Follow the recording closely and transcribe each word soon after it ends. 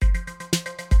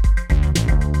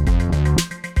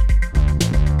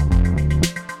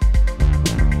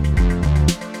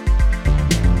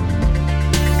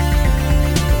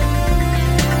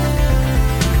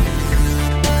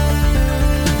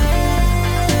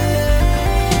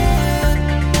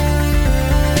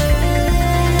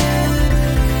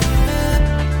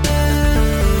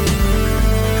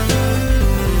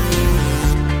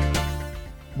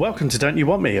Welcome to Don't You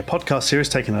Want Me, a podcast series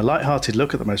taking a light-hearted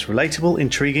look at the most relatable,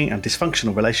 intriguing and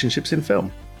dysfunctional relationships in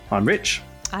film. I'm Rich.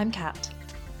 I'm Kat.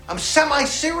 I'm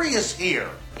semi-serious here.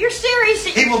 You're serious?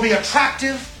 He will be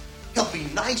attractive. He'll be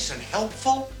nice and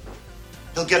helpful.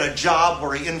 He'll get a job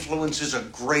where he influences a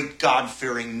great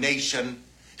God-fearing nation.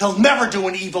 He'll never do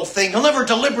an evil thing. He'll never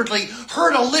deliberately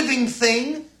hurt a living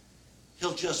thing.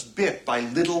 He'll just bit by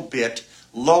little bit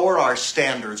lower our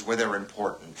standards where they're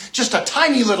important. Just a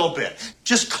tiny little bit.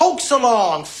 Just coax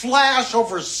along, flash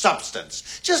over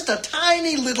substance. Just a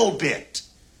tiny little bit.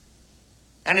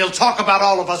 And he'll talk about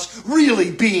all of us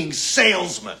really being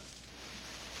salesmen.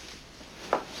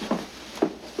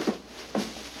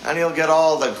 And he'll get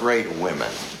all the great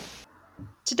women.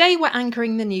 Today we're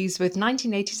anchoring the news with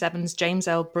 1987's James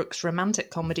L. Brooks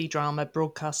romantic comedy drama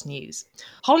Broadcast News.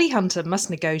 Holly Hunter must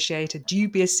negotiate a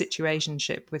dubious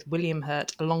situationship with William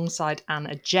Hurt alongside an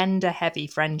agenda-heavy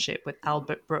friendship with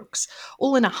Albert Brooks,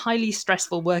 all in a highly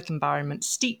stressful work environment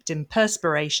steeped in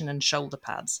perspiration and shoulder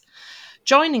pads.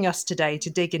 Joining us today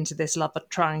to dig into this love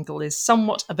triangle is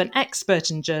somewhat of an expert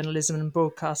in journalism and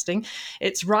broadcasting.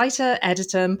 It's writer,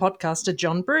 editor and podcaster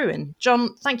John Brewin.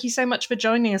 John, thank you so much for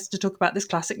joining us to talk about this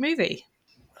classic movie.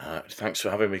 Thanks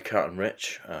for having me, Kat and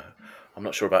Rich. I'm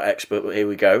not sure about expert, but here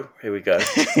we go. John,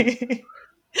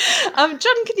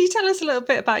 can you tell us a little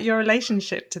bit about your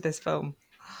relationship to this film?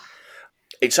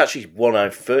 It's actually one I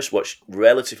first watched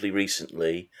relatively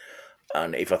recently,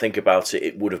 and if I think about it,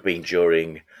 it would have been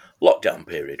during lockdown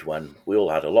period when we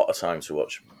all had a lot of time to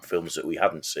watch films that we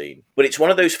hadn't seen. But it's one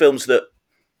of those films that,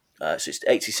 so it's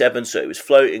 87, so it was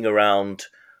floating around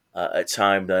a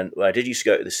time then where I did used to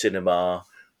go to the cinema,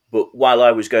 but while I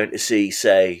was going to see,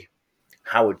 say,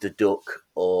 Howard the Duck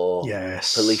or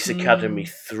Police Academy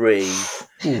 3,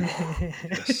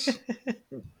 Yes.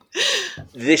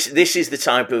 this is the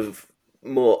type of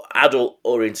more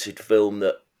adult-oriented film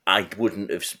that I wouldn't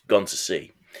have gone to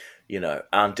see. You know,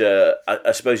 and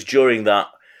I suppose during that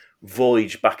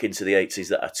voyage back into the 80s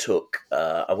that I took,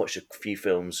 I watched a few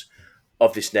films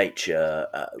of this nature.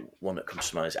 One that comes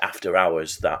to mind is After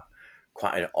Hours, that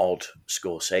quite an odd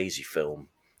Scorsese film.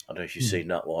 I don't know if you've seen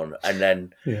that one. And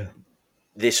then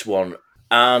this one.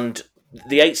 And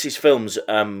the 80s films,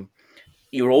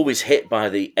 you're always hit by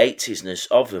the 80s-ness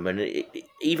of them. And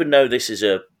even though this is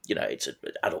it's an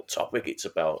adult topic, it's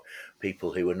about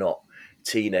people who are not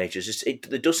teenagers.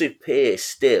 There does appear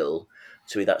still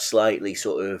to be that slightly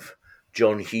sort of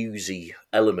John Hughesy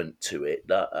element to it.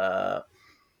 That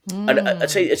and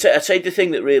I'd say the thing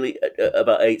that really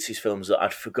about 80s films that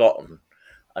I'd forgotten,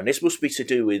 and this must be to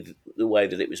do with the way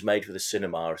that it was made for the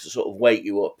cinema, is to sort of wake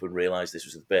you up and realise this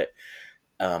was the bit.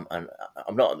 And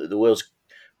I'm not the world's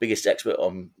biggest expert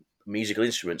on musical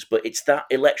instruments, but it's that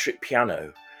electric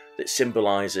piano that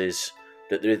symbolises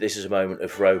that this is a moment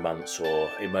of romance or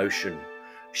emotion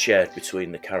shared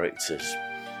between the characters.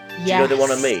 Yes. Do you know the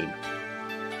one I mean?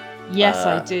 Yes,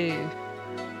 I do.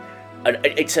 And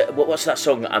it's what's that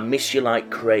song? I Miss You Like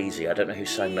Crazy. I don't know who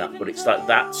sang that, but it's like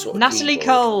that sort of Natalie keyboard.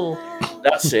 Cole.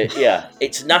 That's it, yeah.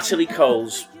 It's Natalie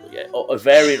Cole's, a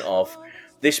variant of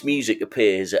this music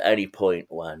appears at any point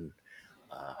when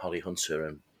Holly Hunter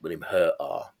and William Hurt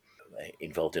are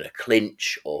involved in a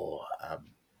clinch, or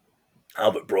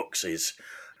Albert Brooks is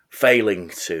failing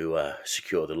to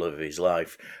secure the love of his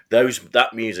life. That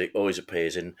music always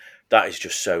appears, and that is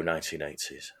just so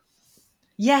 1980s.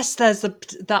 Yes, there's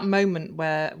that moment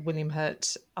where William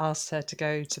Hurt asks her to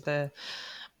go to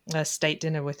the state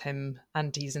dinner with him,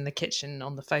 and he's in the kitchen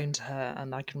on the phone to her,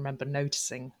 and I can remember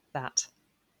noticing that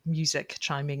music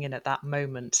chiming in at that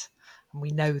moment, and we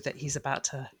know that he's about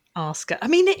to ask her. I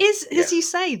mean, it is, as you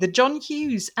say, the John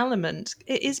Hughes element.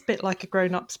 It is a bit like a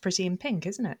grown-up's Pretty in Pink,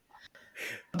 isn't it?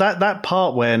 That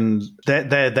part when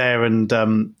they're there and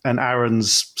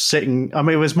Aaron's sitting. I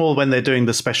mean, it was more when they're doing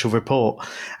the special report,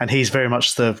 and he's very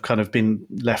much the kind of been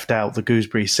left out. The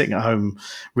gooseberry, sitting at home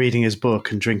reading his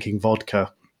book and drinking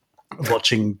vodka,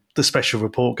 watching the special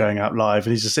report going out live,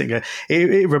 and he's just sitting there.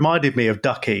 It reminded me of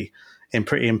Ducky in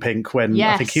Pretty in Pink when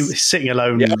I think he was sitting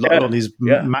alone on his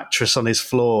mattress on his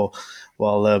floor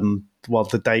while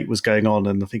the date was going on,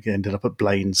 and I think it ended up at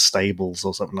Blaine's stables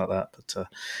or something like that. But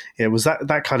it was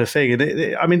that kind of thing.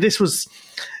 And I mean, this was,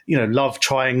 love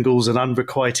triangles and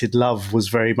unrequited love was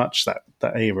very much that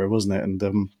era, wasn't it?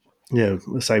 And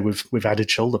let's say we've added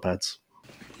shoulder pads.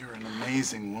 You're an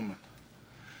amazing woman.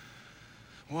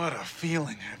 What a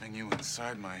feeling having you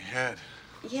inside my head.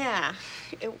 Yeah,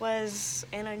 it was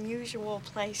an unusual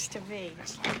place to be.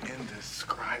 It's like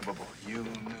indescribable. You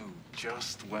knew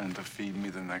just when to feed me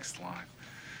the next line.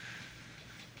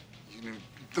 You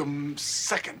the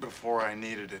second before I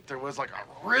needed it. There was like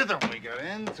a rhythm we got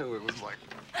into. It was like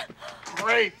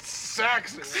great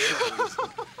sex.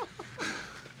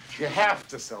 You have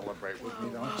to celebrate with me,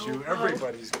 don't you?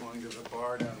 Everybody's going to the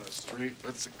bar down the street.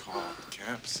 What's it called,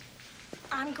 Caps?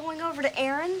 I'm going over to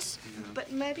Aaron's,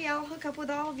 but maybe I'll hook up with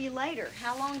all of you later.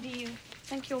 How long do you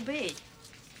think you'll be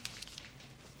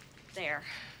there?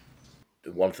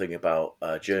 One thing about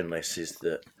journalists is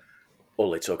that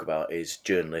all they talk about is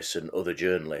journalists and other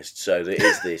journalists. So there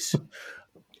is this.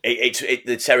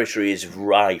 The territory is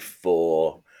rife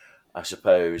for, I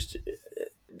suppose.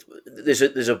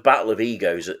 There's a battle of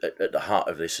egos at the heart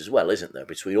of this as well, isn't there,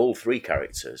 between all three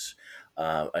characters?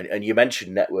 And you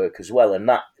mentioned Network as well, and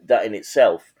that in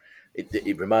itself,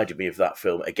 it reminded me of that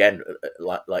film again.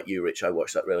 Like you, Rich, I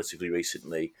watched that relatively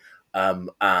recently, and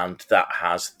that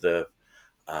has the.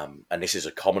 And this is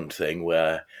a common thing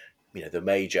where, the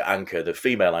major anchor, the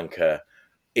female anchor,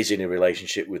 is in a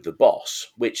relationship with the boss,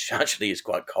 which actually is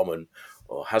quite common,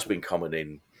 or has been common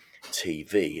in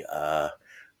TV.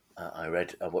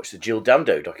 I watched the Jill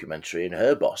Dando documentary, and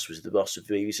her boss was the boss of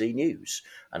BBC News,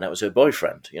 and that was her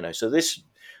boyfriend. So this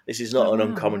is not an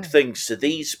uncommon thing. So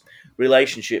these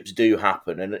relationships do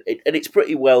happen, and it's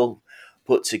pretty well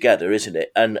put together, isn't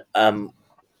it? And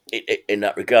in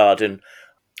that regard, and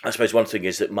I suppose one thing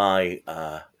is that my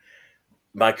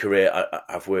career,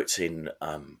 I've worked in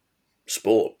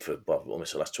sport for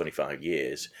almost the last 25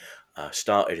 years.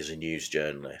 Started as a news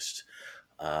journalist,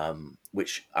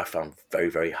 which I found very,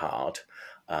 very hard.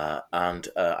 And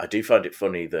I do find it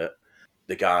funny that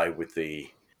the guy with the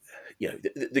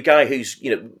guy who's,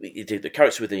 the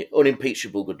character with the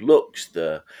unimpeachable good looks,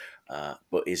 but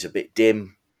is a bit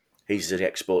dim. He's an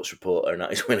ex-sports reporter, and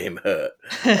that is William Hurt.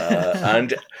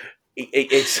 And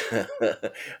it's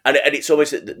and it's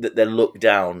always that they're looked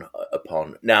down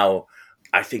upon. Now,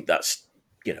 I think that's,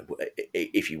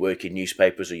 if you work in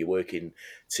newspapers or you work in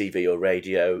TV or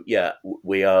radio,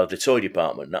 we are the toy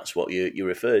department. That's what you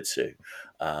referred to,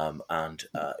 and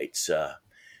it's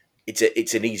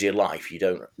an easier life. You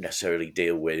don't necessarily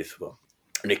deal with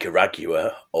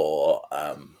Nicaragua or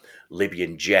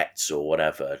Libyan jets or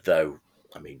whatever. Though,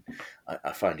 I mean,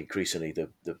 I find increasingly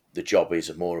the job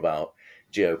is more about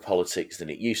geopolitics than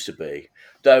it used to be.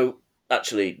 Though,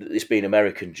 actually, this being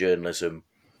American journalism,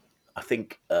 I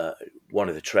think one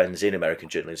of the trends in American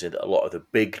journalism is that a lot of the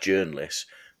big journalists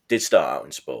did start out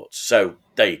in sports. So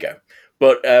there you go.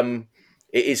 But it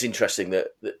is interesting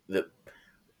that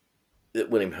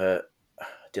William Hurt,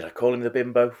 did I call him the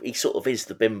bimbo? He sort of is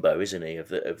the bimbo, isn't he, of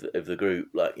the group?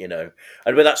 And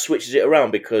but that switches it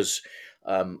around because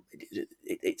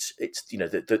it's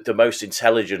the most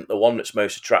intelligent, the one that's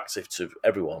most attractive to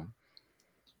everyone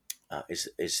is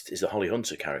the Holly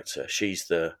Hunter character. She's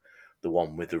the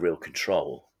one with the real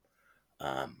control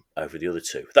over the other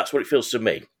two. That's what it feels to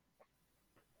me.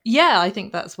 Yeah, I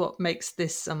think that's what makes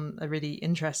this a really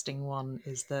interesting one,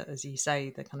 is that, as you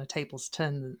say, the kind of tables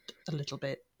turned a little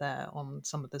bit there on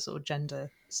some of the sort of gender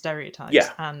stereotypes. Yeah.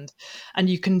 And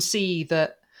you can see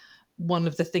that one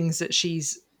of the things that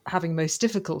she's having most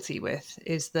difficulty with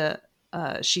is that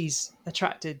she's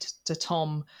attracted to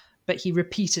Tom, but he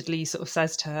repeatedly sort of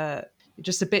says to her,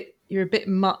 you're a bit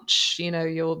much,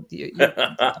 you're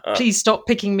please stop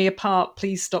picking me apart,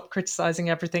 please stop criticizing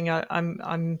everything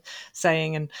I'm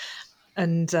saying,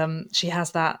 and she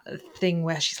has that thing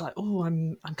where she's like, oh,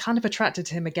 I'm kind of attracted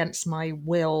to him against my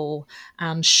will,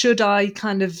 and should I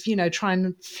kind of try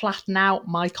and flatten out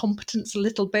my competence a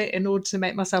little bit in order to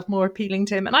make myself more appealing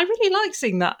to him? And I really like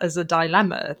seeing that as a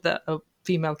dilemma that a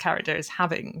female character is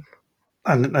having.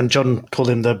 And John called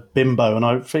him the bimbo, and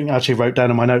I think I actually wrote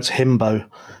down in my notes himbo.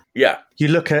 Yeah. You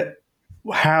look at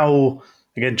how,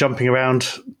 again, jumping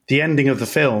around, the ending of the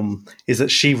film is that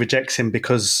she rejects him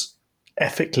because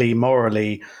ethically,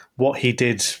 morally, what he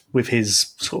did with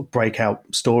his sort of breakout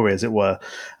story, as it were,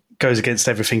 goes against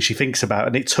everything she thinks about.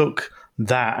 And it took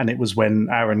that, and it was when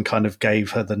Aaron kind of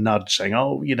gave her the nudge saying,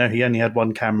 oh, he only had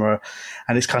one camera.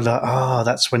 And it's kind of like,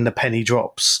 that's when the penny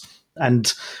drops.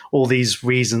 And all these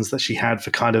reasons that she had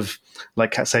for kind of,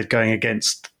 like Kat said, going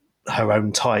against her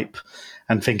own type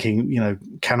and thinking,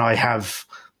 can I have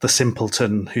the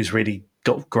simpleton who's really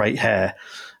got great hair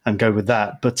and go with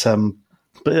that? But I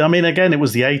mean, again, it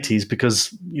was the 80s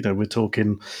because, we're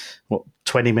talking,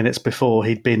 20 minutes before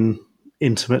he'd been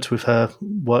intimate with her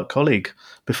work colleague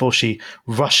before she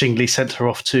rushingly sent her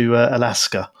off to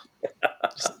Alaska.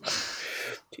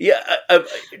 Yeah,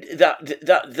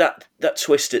 that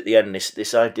twist at the end,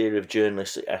 this idea of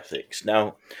journalistic ethics.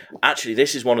 Now, actually,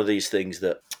 this is one of these things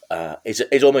that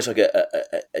is almost like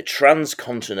a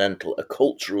transcontinental, a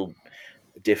cultural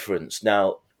difference.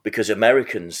 Now, because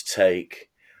Americans take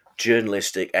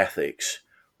journalistic ethics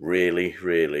really,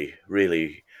 really,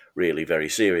 really, really very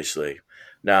seriously.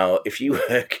 Now, if you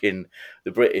work in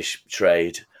the British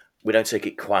trade, we don't take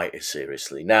it quite as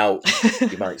seriously. Now,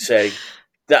 you might say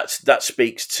that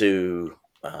speaks to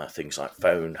things like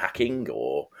phone hacking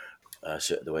or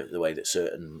the way that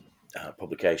certain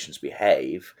publications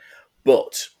behave.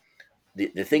 But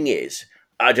the thing is,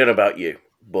 I don't know about you,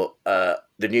 but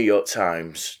the New York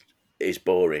Times is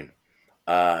boring.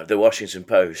 The Washington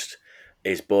Post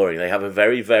is boring. They have a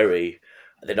very, very...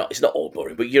 It's not all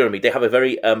boring, but you know what I mean. They have a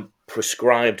very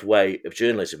prescribed way of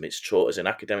journalism. It's taught as an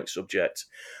academic subject.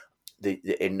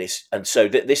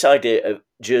 This idea of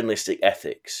journalistic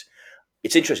ethics,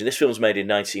 it's interesting. This film was made in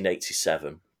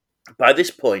 1987. By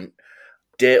this point,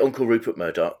 dear Uncle Rupert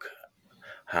Murdoch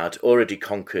had already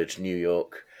conquered New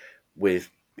York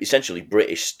with essentially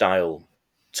British-style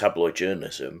tabloid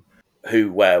journalism.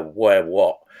 Who, where,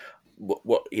 what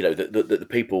the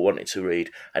people wanted to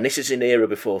read. And this is an era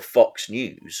before Fox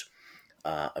News,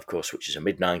 of course, which is a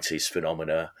mid-90s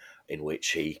phenomena in which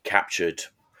he captured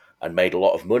and made a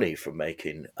lot of money from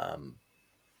making,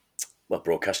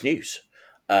 broadcast news.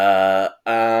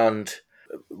 And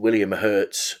William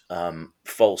Hurt's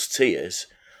False Tears,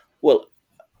 well,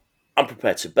 I'm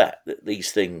prepared to bet that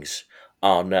these things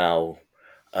are now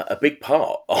a big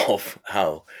part of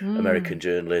how American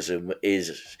journalism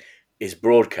is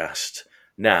broadcast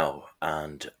now.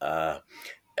 And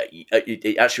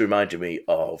it actually reminded me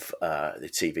of the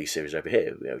TV series over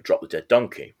here, Drop the Dead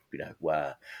Donkey,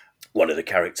 where one of the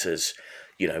characters,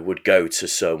 would go to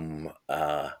some,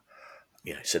 so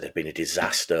there'd been a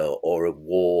disaster or a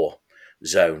war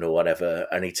zone or whatever,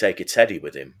 and he'd take a teddy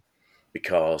with him,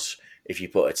 because if you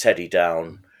put a teddy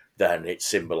down, then it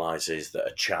symbolises that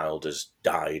a child has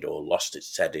died or lost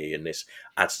its teddy, and this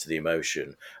adds to the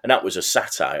emotion. And that was a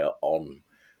satire on,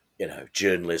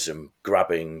 journalism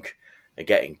grabbing and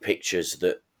getting pictures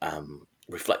that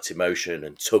reflect emotion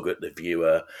and tug at the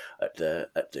viewer, at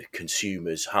the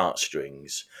consumer's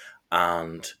heartstrings.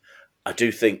 And I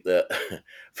do think that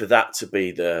for that to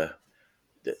be the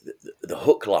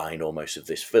hook line almost of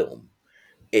this film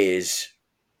it's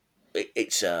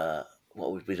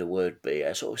what would be the word be?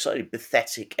 A sort of slightly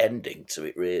pathetic ending to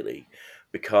it, really,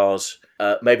 because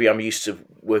maybe I'm used to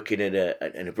working in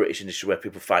a British industry where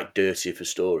people fight dirtier for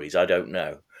stories. I don't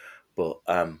know, but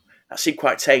that seemed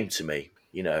quite tame to me.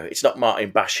 It's not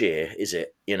Martin Bashir, is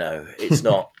it? It's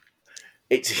not.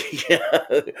 It's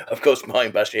of course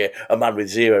Martin Bashir, a man with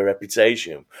zero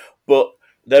reputation, but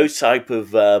those type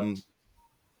of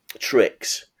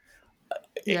tricks.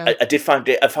 Yeah. I found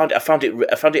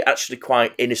it actually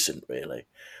quite innocent, really.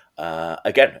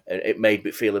 Again, it made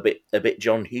me feel a bit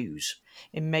John Hughes.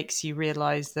 It makes you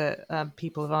realise that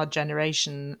people of our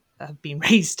generation have been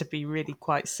raised to be really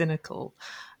quite cynical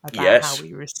about how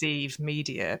we receive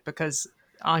media, because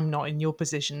I'm not in your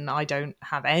position. I don't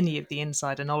have any of the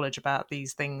insider knowledge about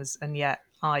these things, and yet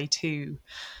I too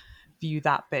view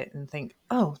that bit and think,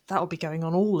 oh, that'll be going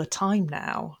on all the time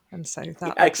now, and so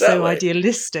that's so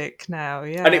idealistic now.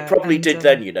 Yeah, and it probably did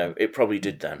then. It probably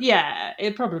did then. Yeah,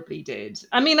 it probably did.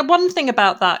 I mean, one thing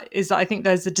about that is that I think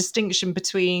there's a distinction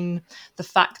between the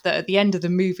fact that at the end of the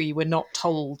movie we're not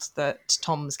told that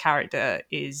Tom's character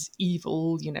is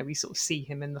evil. We sort of see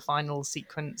him in the final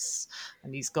sequence,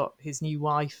 and he's got his new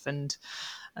wife, and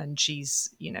she's,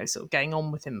 sort of getting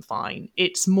on with him fine.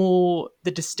 It's more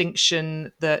the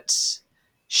distinction that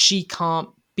she can't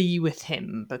be with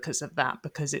him because of that,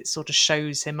 because it sort of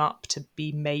shows him up to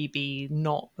be maybe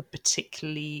not a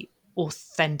particularly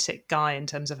authentic guy in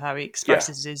terms of how he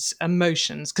expresses his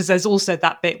emotions. Because there's also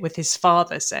that bit with his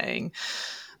father saying,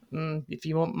 if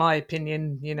you want my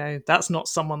opinion, that's not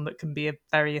someone that can be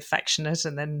very affectionate.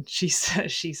 And then she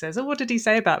says, oh, what did he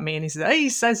say about me? And he says, he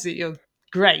says that you're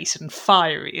great and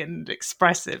fiery and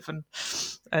expressive,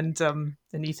 and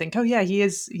you think, oh yeah, he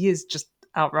is just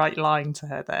outright lying to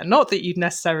her there. Not that you'd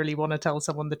necessarily want to tell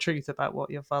someone the truth about what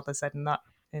your father said in that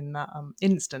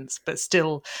instance, but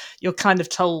still you're kind of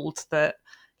told that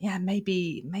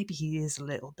maybe he is a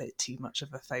little bit too much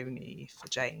of a phony for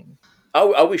Jane.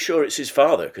 Are we sure it's his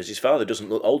father? Because his father doesn't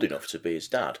look old enough to be his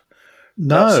dad.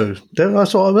 No,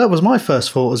 that was my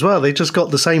first thought as well. They just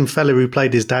got the same fella who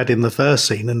played his dad in the first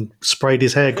scene and sprayed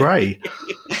his hair grey.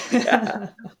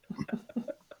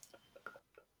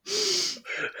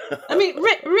 I mean,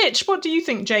 Rich, what do you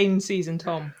think Jane sees in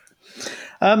Tom?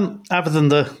 Other than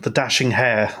the dashing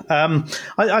hair,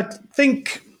 I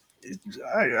think,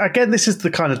 again, this is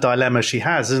the kind of dilemma she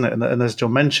has, isn't it? And as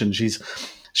John mentioned,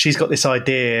 she's got this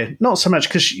idea, not so much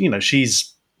because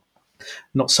she's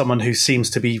not someone who seems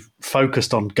to be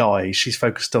focused on Guy. She's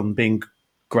focused on being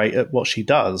great at what she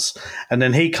does. And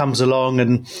then he comes along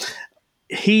and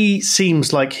he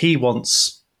seems like he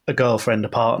wants a girlfriend, a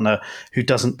partner who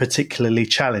doesn't particularly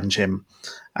challenge him.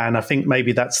 And I think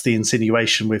maybe that's the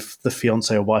insinuation with the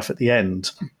fiancé or wife at the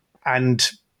end. And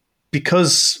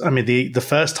because, I mean, the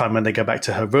first time when they go back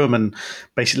to her room and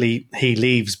basically he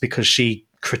leaves because she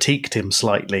critiqued him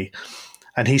slightly,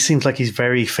 and he seems like he's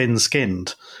very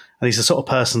thin-skinned. And he's the sort of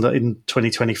person that in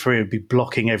 2023 would be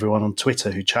blocking everyone on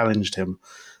Twitter who challenged him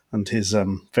and his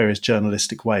various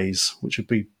journalistic ways, which would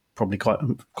be probably quite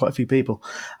a few people.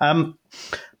 But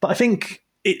I think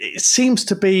it seems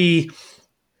to be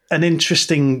an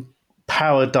interesting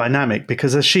power dynamic,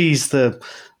 because as she's the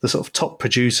sort of top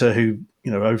producer who,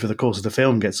 over the course of the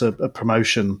film gets a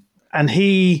promotion, and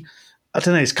he, I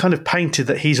don't know, it's kind of painted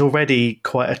that he's already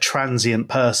quite a transient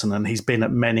person and he's been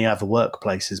at many other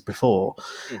workplaces before.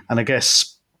 And I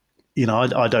guess,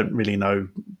 I don't really know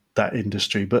that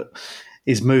industry, but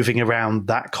is moving around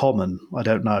that common? I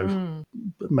don't know.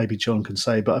 Maybe John can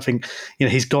say, but I think,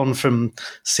 he's gone from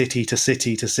city to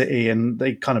city to city, and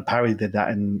they kind of parodied that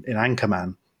in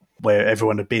Anchorman, where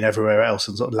everyone had been everywhere else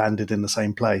and sort of landed in the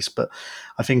same place. But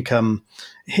I think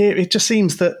here it just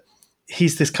seems that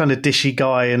he's this kind of dishy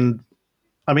guy, and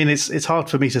I mean, it's hard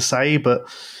for me to say, but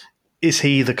is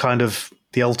he the kind of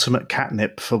the ultimate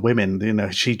catnip for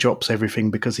women? She drops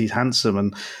everything because he's handsome,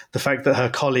 and the fact that her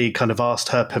colleague kind of asked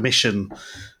her permission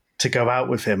to go out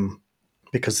with him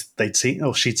because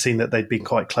she'd seen that they'd been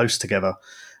quite close together.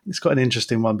 It's quite an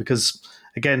interesting one because,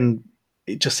 again,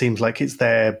 it just seems like it's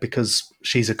there because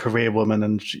she's a career woman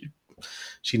and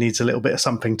she needs a little bit of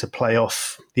something to play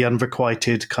off the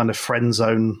unrequited kind of friend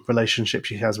zone relationship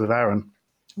she has with Aaron.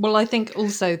 Well, I think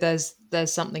also there's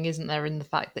something, isn't there, in the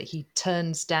fact that he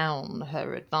turns down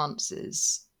her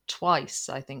advances twice,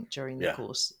 I think, during the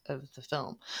course of the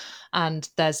film. And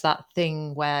there's that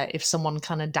thing where if someone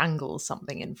kind of dangles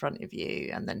something in front of you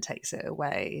and then takes it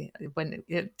away,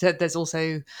 there's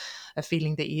also a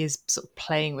feeling that he is sort of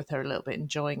playing with her a little bit,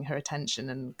 enjoying her attention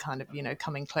and kind of,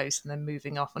 coming close and then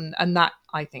moving off. And that,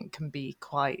 I think, can be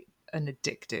quite an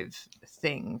addictive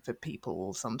thing for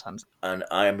people sometimes. And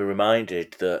I am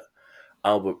reminded that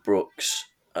Albert Brooks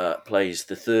plays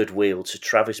the third wheel to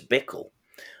Travis Bickle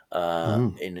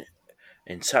in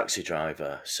Taxi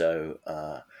Driver. So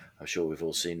I'm sure we've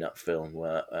all seen that film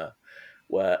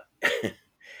where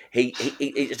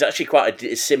he's actually quite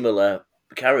a similar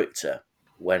character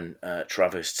when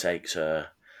Travis takes her,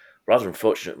 rather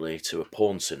unfortunately, to a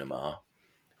porn cinema.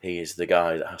 He is the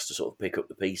guy that has to sort of pick up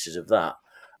the pieces of that.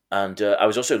 And I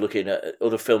was also looking at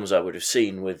other films I would have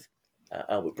seen with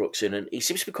Albert Brooks in, and he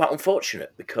seems to be quite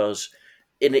unfortunate because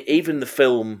in even the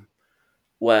film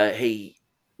where he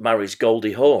marries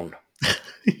Goldie Hawn.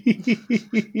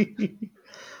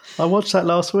 I watched that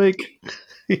last week.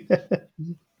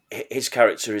 His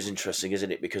character is interesting,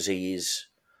 isn't it? Because he is,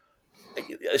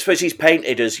 I suppose he's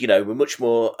painted as, much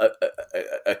more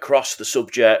across the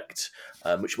subject,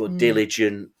 much more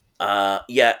diligent,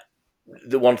 yet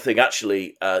the one thing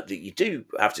actually that you do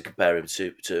have to compare him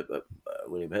to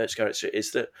William Hurt's character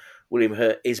is that William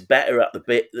Hurt is better at the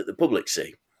bit that the public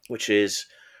see, which is,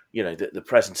 the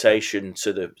presentation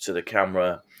to the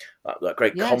camera, that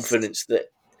great confidence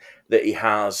that he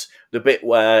has. The bit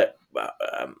where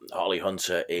Holly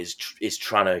Hunter is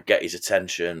trying to get his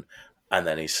attention, and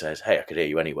then he says, "Hey, I could hear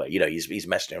you anyway." He's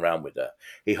messing around with her.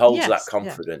 He holds that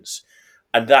confidence,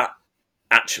 and that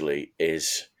actually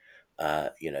is.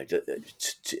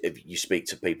 If you speak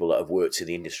to people that have worked in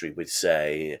the industry with,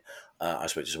 say, I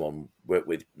spoke to someone worked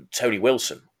with Tony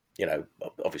Wilson,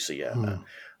 obviously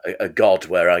a god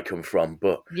where I come from,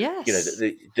 but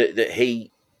that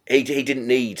he didn't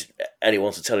need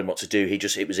anyone to tell him what to do.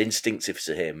 It was instinctive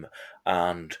to him,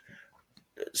 and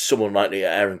someone like the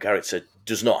Aaron character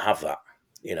does not have that,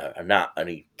 and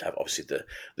he have obviously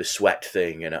the sweat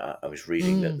thing, and I was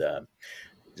reading that.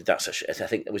 That's I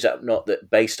think was that not that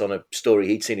based on a story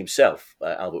he'd seen himself,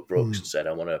 Albert Brooks, and said,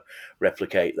 "I want to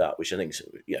replicate that," which I think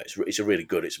it's a really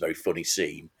good, it's a very funny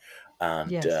scene, and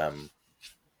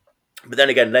but then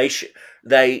again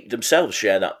they themselves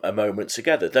share that a moment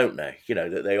together, don't they?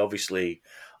 That they obviously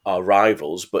are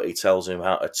rivals, but he tells him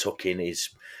how to tuck in his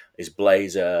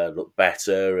blazer, look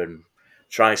better, and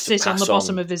tries to sit on the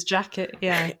bottom of his jacket,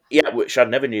 which I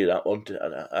never knew that one.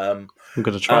 I'm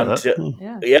going to try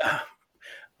that.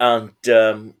 And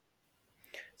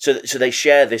so they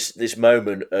share this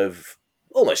moment of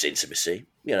almost intimacy,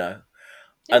 and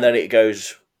then it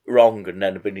goes wrong, and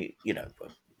then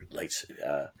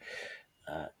later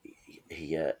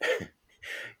he and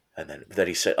then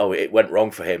he said, "Oh, it went wrong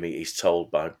for him." He's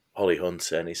told by Holly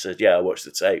Hunter, and he said, "Yeah, I watched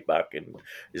the tape back," and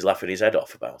he's laughing his head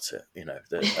off about it.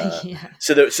 Yeah.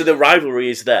 So the rivalry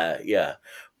is there, yeah.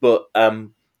 But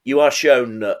you are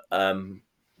shown that the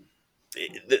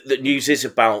news is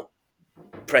about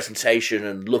presentation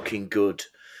and looking good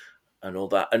and all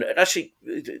that. And actually,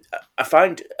 I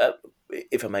find,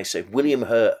 if I may say, William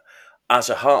Hurt as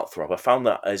a heartthrob, I found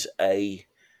that as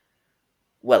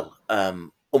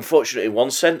unfortunate in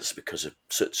one sense because of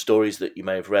certain stories that you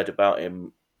may have read about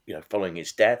him, following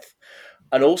his death,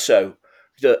 and also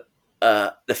that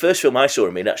the first film I saw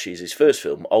him in actually is his first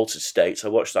film, Altered States. I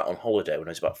watched that on holiday when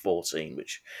I was about 14,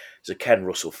 which is a Ken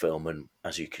Russell film, and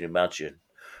as you can imagine,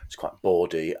 it's quite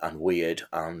bawdy and weird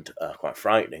and quite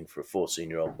frightening for a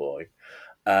 14-year-old boy.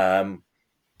 And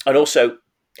also,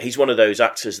 he's one of those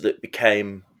actors that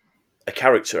became a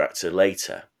character actor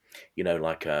later,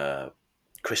 like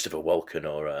Christopher Walken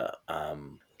or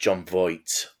John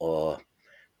Voight, or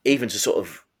even to sort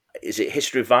of, is it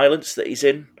History of Violence that he's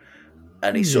in?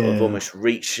 And he's sort of almost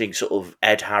reaching sort of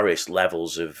Ed Harris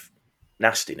levels of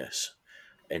nastiness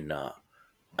in that.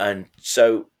 And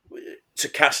so to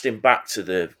cast him back to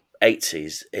the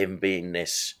 80s, him being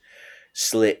this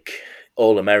slick,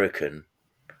 all-American,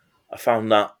 I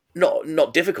found that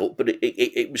not difficult, but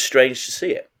it was strange to see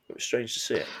it. It was strange to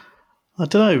see it. I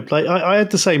don't know. Like I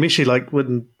had the same issue, like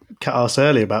when Kat asked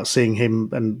earlier about seeing him,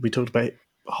 and we talked about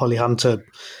Holly Hunter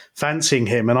fancying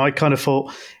him, and I kind of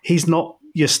thought he's not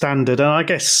your standard. And I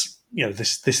guess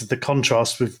this is the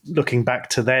contrast with looking back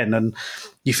to then, and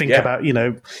you think about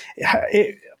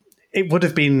it would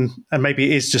have been, and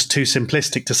maybe it is just too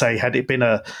simplistic to say, had it been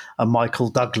a Michael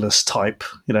Douglas type,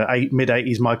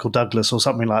 mid-80s Michael Douglas or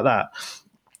something like that,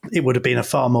 it would have been a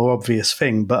far more obvious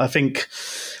thing. But I think,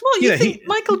 you think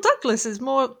Michael Douglas is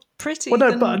more pretty? Well,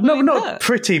 than not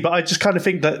pretty, but I just kind of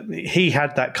think that he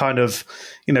had that kind of,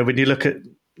 when you look at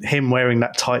him wearing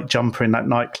that tight jumper in that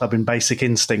nightclub in Basic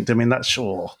Instinct, I mean, that's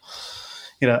sure,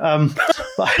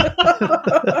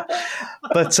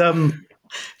 but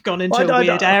gone into a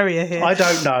weird area here. I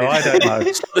don't know.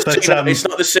 It's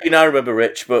not the scene I remember,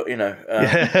 Rich, but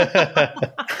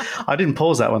I didn't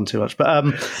pause that one too much. But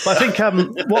I think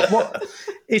what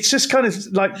it's just kind of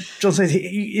like John said,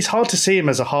 it's hard to see him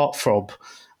as a heartthrob,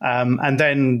 and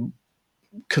then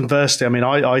conversely, I mean,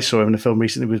 I saw him in a film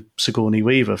recently with Sigourney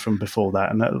Weaver from before that,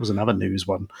 and that was another news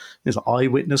one. It was an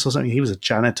Eyewitness or something. He was a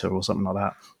janitor or something like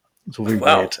that. It's all very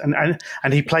weird,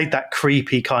 and he played that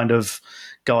creepy kind of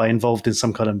guy involved in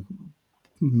some kind of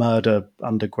murder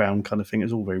underground kind of thing. It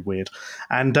was all very weird.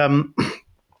 And I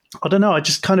don't know, I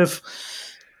just kind of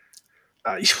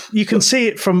you can see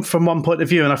it from one point of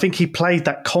view, and I think he played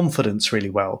that confidence really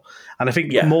well. And I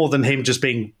think more than him just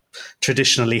being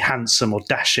traditionally handsome or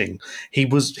dashing, he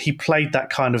played that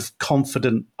kind of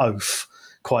confident oaf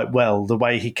quite well, the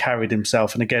way he carried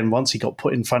himself. And again, once he got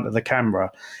put in front of the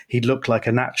camera, he looked like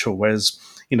a natural, whereas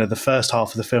the first half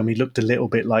of the film, he looked a little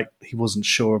bit like he wasn't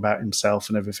sure about himself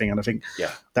and everything. And I think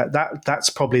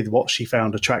that's probably what she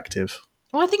found attractive.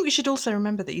 Well, I think we should also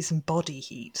remember that he's in Body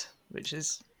Heat, which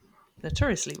is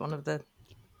notoriously one of the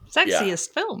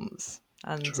sexiest films.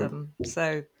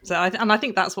 And I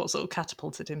think that's what sort of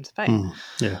catapulted him to fame.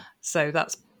 So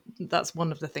that's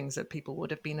one of the things that people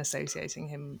would have been associating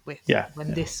him with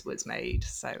when this was made.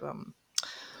 So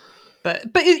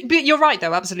But you're right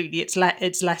though, absolutely.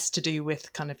 It's less to do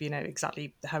with kind of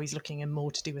exactly how he's looking, and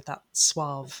more to do with that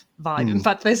suave vibe. In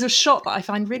fact, there's a shot that I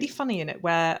find really funny in it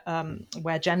where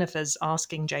Jennifer's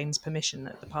asking Jane's permission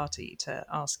at the party to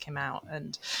ask him out,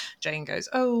 and Jane goes,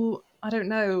 "Oh, I don't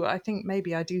know. I think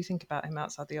maybe I do think about him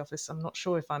outside the office. I'm not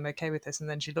sure if I'm okay with this." And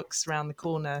then she looks around the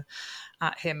corner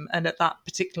at him, and at that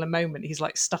particular moment, he's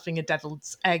like stuffing a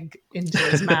devil's egg into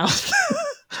his mouth.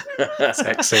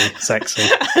 sexy,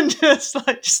 and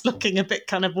just looking a bit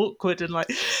kind of awkward and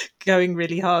like going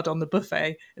really hard on the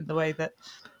buffet in the way that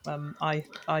I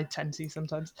tend to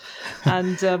sometimes.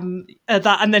 And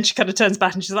and then she kind of turns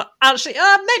back and she's like, "Actually,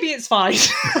 maybe it's fine."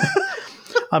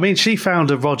 I mean, she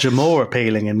found a Roger Moore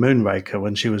appealing in Moonraker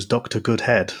when she was Dr.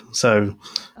 Goodhead. So,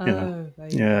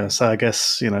 so I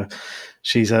guess,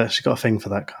 she's got a thing for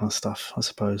that kind of stuff, I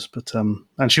suppose. But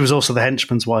and she was also the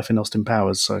henchman's wife in Austin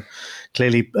Powers, so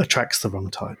clearly attracts the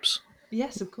wrong types.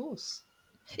 Yes, of course.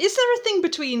 Is there a thing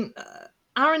between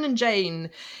Aaron and Jane?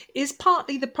 Is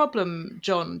partly the problem,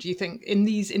 John, do you think, in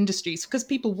these industries, because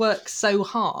people work so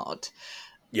hard?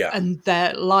 Yeah. And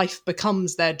their life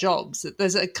becomes their jobs.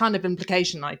 There's a kind of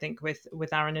implication, I think, with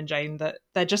Aaron and Jane, that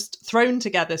they're just thrown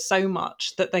together so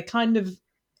much that they're kind of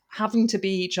having to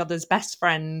be each other's best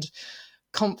friend,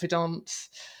 confidant,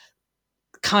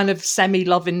 kind of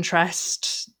semi-love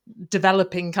interest,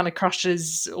 developing kind of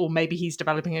crushes, or maybe he's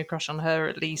developing a crush on her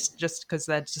at least, just because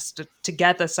they're just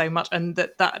together so much, and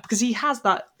that because he has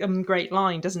that great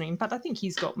line, doesn't he? In fact, I think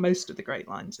he's got most of the great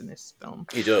lines in this film.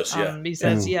 He does, yeah. He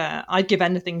says, "Yeah, I'd give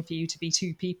anything for you to be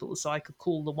two people, so I could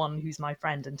call the one who's my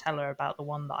friend and tell her about the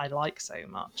one that I like so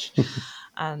much."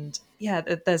 And yeah,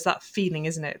 there's that feeling,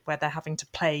 isn't it, where they're having to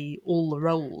play all the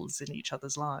roles in each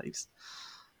other's lives.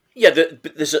 Yeah,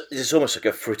 but there's almost like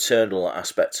a fraternal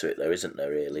aspect to it, though, isn't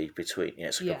there? Really, between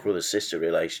it's like a brother-sister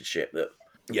relationship. That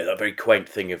very quaint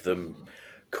thing of them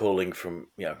calling from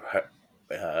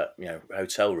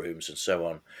hotel rooms and so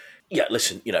on. Yeah,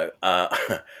 listen,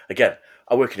 again,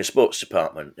 I work in a sports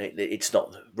department. It's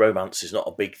not romance is not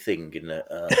a big thing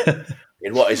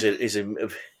in what is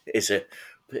a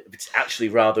it's actually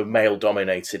rather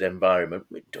male-dominated environment.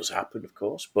 It does happen, of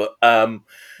course, but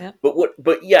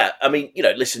yeah. I mean,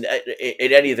 listen.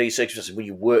 In any of these circumstances, when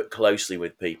you work closely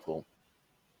with people,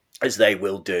 as they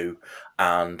will do,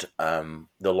 and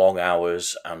the long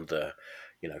hours and the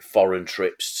foreign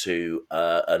trips to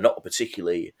a not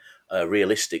particularly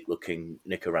realistic-looking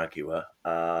Nicaragua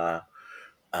that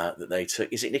they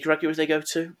took. Is it Nicaragua they go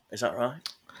to? Is that right?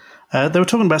 They were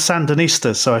talking about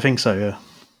Sandinistas, so I think so. Yeah.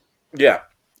 Yeah.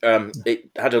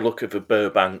 It had a look of a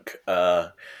Burbank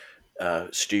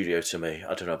studio to me.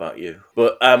 I don't know about you,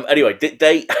 but anyway,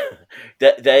 they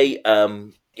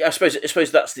I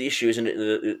suppose that's the issue, isn't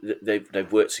it?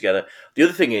 They've worked together. The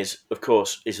other thing is, of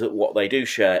course, is that what they do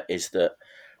share is that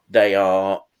they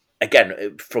are,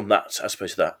 again, from that, I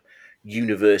suppose, that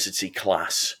university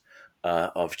class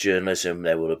of journalism.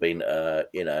 There will have been,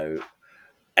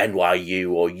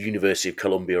 NYU or University of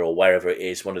Columbia or wherever it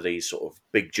is, one of these sort of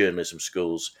big journalism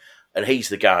schools, and he's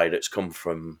the guy that's come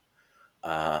from,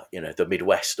 the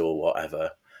Midwest or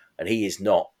whatever, and he is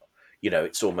not,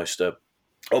 it's almost a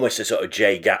sort of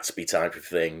Jay Gatsby type of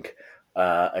thing,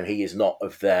 and he is not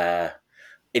of their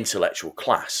intellectual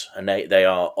class, and they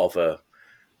are of a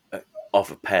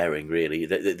pairing, really,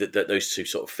 that those two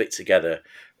sort of fit together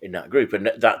in that group, and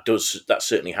that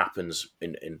certainly happens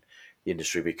in the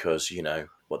industry, because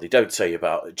what they don't tell you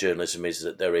about journalism is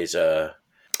that there is a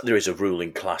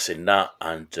ruling class in that,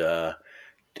 and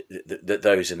that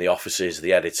those in the offices,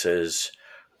 the editors,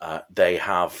 they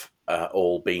have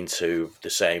all been to the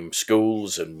same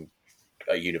schools and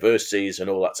universities and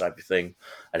all that type of thing,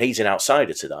 and he's an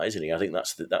outsider to that, isn't he? I think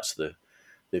that's the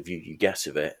view you get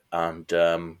of it, and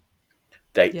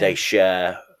they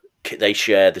share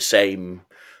the same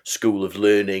school of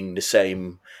learning, the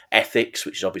same ethics,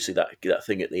 which is obviously that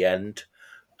thing at the end,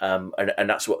 and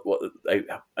that's what they,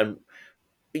 and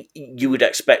you would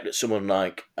expect that someone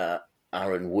like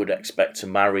Aaron would expect to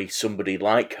marry somebody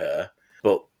like her,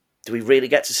 but do we really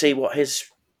get to see what his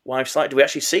wife's like? Do we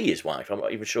actually see his wife? I'm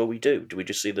not even sure we do. Do we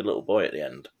just see the little boy at the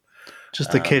end?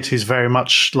 Just the kid who's very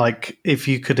much like, if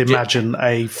you could imagine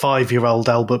a 5-year-old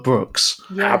Albert Brooks.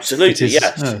 Yes. Absolutely,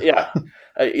 yes.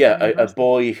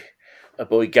 A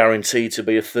boy guaranteed to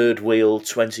be a third wheel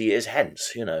 20 years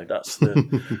hence. That's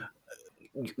the...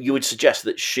 You would suggest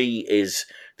that she is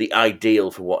the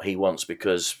ideal for what he wants,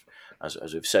 because, as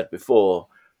we've said before,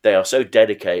 they are so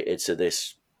dedicated to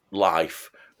this life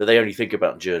that they only think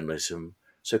about journalism,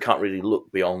 so can't really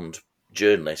look beyond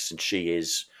journalists, and she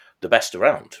is the best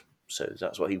around. So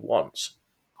that's what he wants.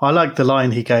 I like the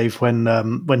line he gave when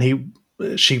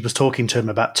she was talking to him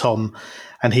about Tom,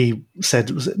 and he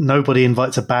said, "Nobody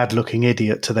invites a bad-looking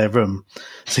idiot to their room."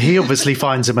 So he obviously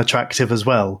finds him attractive as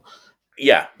well.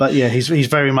 Yeah, but yeah, he's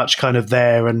very much kind of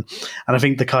there, and I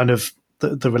think the kind of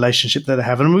the relationship that they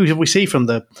have, and we see from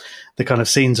the kind of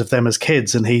scenes of them as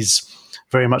kids, and he's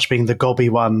very much being the gobby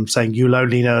one, saying, "You'll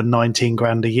only earn 19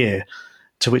 grand a year,"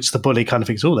 to which the bully kind of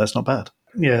thinks, "Oh, that's not bad."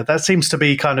 Yeah, that seems to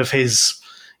be kind of his.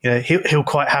 He'll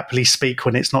quite happily speak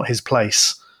when it's not his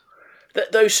place.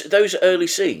 Those early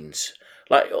scenes,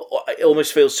 like, it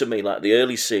almost feels to me like the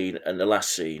early scene and the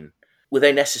last scene, were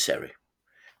they necessary?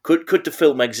 Could the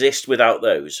film exist without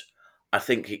those? I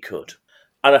think it could.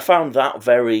 And I found that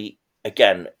very,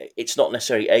 again, it's not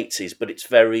necessarily 80s, but it's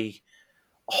very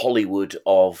Hollywood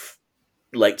of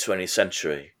late 20th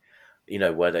century,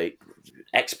 where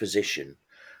exposition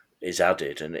is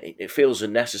added, and it feels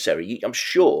unnecessary. I'm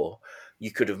sure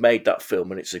you could have made that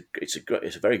film, and it's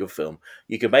a very good film.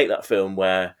 You could make that film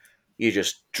where you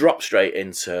just drop straight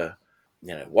into,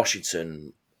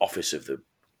 Washington office of the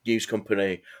news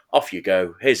company, off you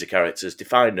go, here's the characters,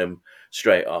 define them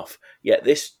straight off. Yet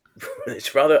this,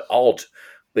 it's rather odd,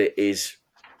 but is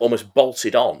almost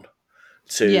bolted on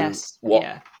to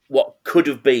what could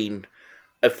have been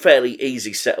a fairly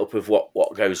easy setup of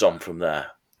what goes on from there.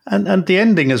 And the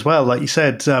ending as well, like you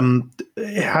said,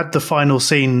 it had the final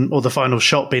scene or the final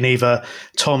shot been either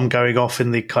Tom going off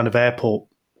in the kind of airport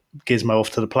gizmo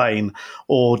off to the plane,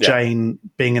 or Jane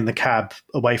being in the cab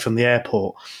away from the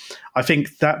airport. I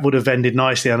think that would have ended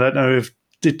nicely. I don't know if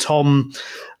did Tom.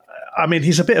 I mean,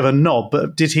 he's a bit of a knob,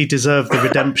 but did he deserve the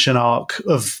redemption arc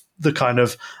of the kind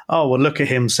of, oh, well, look at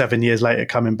him 7 years later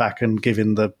coming back and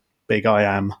giving the big I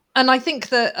am? And I think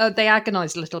that they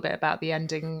agonised a little bit about the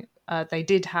ending. They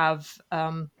did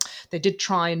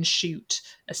try and shoot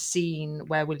a scene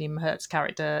where William Hurt's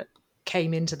character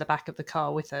came into the back of the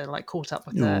car with her, like caught up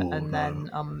with her, and then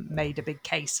made a big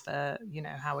case for, you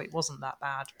know, how it wasn't that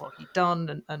bad what he'd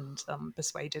done, and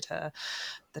persuaded her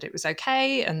that it was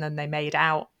okay. And then they made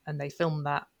out and they filmed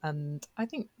that. And I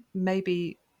think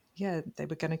maybe, they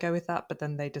were going to go with that, but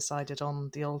then they decided on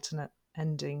the alternate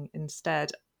ending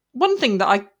instead. One thing that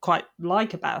I quite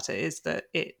like about it is that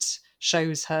it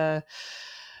shows her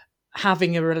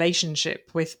having a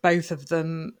relationship with both of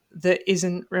them that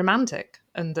isn't romantic,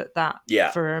 and that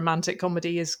for a romantic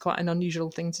comedy is quite an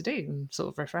unusual thing to do and sort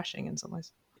of refreshing in some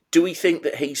ways. Do we think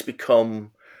that he's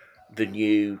become the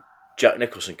new Jack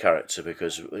Nicholson character?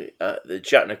 Because the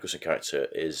Jack Nicholson character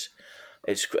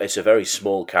it's a very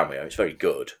small cameo. It's very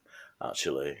good,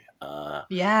 actually.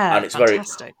 And it's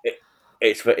fantastic.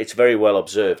 It's very well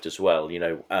observed as well, you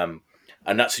know.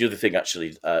 And that's the other thing,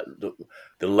 actually, the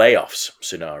layoffs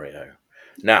scenario.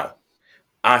 Now,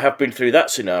 I have been through that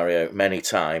scenario many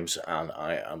times, and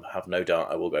I have no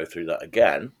doubt I will go through that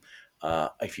again.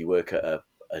 If you work at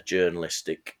a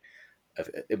journalistic,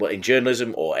 in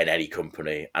journalism or in any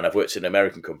company, and I've worked in an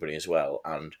American company as well,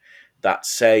 and that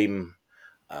same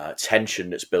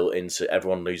tension that's built into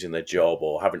everyone losing their job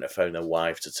or having to phone their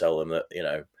wife to tell them that, you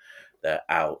know, they're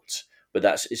out. But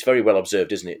it's very well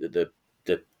observed, isn't it, that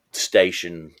the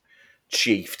station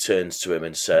chief turns to him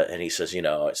and he says, you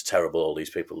know, it's terrible, all these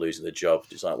people losing their jobs.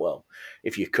 It's like, well,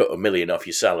 if you cut $1 million off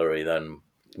your salary, then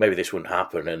maybe this wouldn't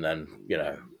happen. And then, you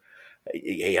know,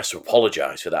 he has to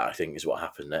apologise for that, I think, is what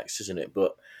happens next, isn't it?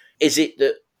 But is it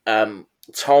that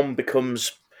Tom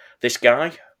becomes this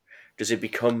guy? Does he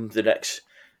become the next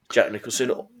Jack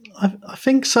Nicholson? I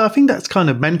think so. I think that's kind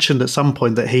of mentioned at some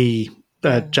point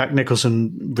that Jack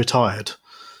Nicholson retired.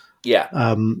 Yeah.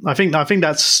 I think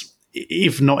that's,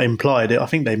 if not implied, I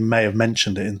think they may have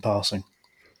mentioned it in passing.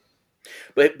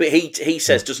 But he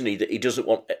says, doesn't he, that he doesn't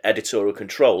want editorial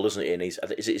control, doesn't he? And is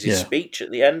it his speech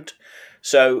at the end?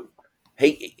 So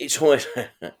it's always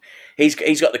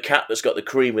he's got the cat that's got the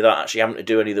cream without actually having to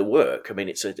do any of the work. I mean,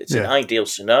 it's an ideal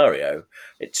scenario.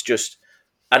 It's just,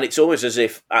 and it's always as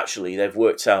if actually they've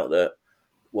worked out that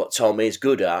what Tom is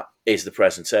good at is the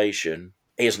presentation.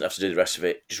 He doesn't have to do the rest of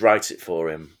it. Just write it for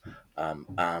him.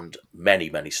 And many,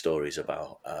 many stories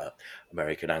about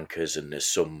American anchors, and there's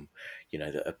some, you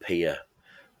know, that appear.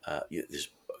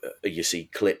 You see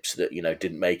clips that, you know,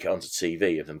 didn't make it onto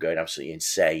TV of them going absolutely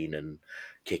insane and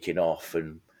kicking off,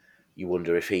 and you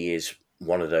wonder if he is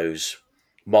one of those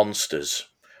monsters.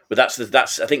 But I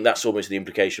think that's almost the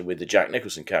implication with the Jack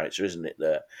Nicholson character, isn't it?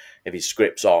 That if his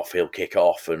script's off, he'll kick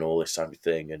off and all this type of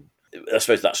thing. And I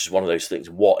suppose that's just one of those things,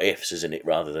 what ifs, isn't it?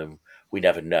 Rather than we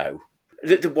never know.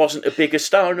 There wasn't a bigger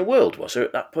star in the world, was there,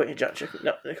 at that point in Jack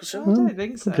Nicholson? I don't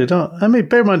think so. Probably not. I mean,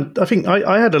 bear in mind, I think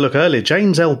I had a look earlier.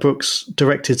 James L. Brooks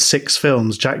directed 6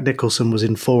 films. Jack Nicholson was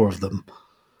in 4 of them.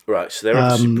 Right, so they're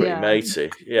obviously pretty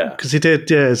matey. Yeah. Because he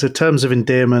did, as a Terms of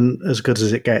Endearment, As Good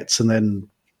as It Gets, and then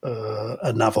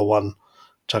another one,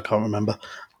 which I can't remember.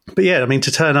 But yeah, I mean,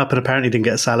 to turn up and apparently didn't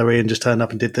get a salary and just turn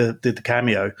up and did the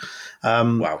cameo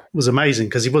was amazing,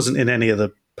 because he wasn't in any of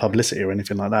the publicity or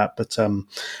anything like that.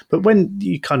 But when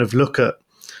you kind of look at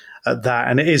that,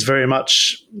 and it is very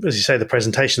much, as you say, the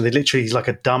presentation, they literally, like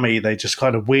a dummy, they just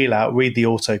kind of wheel out, read the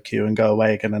auto cue and go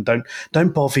away again, and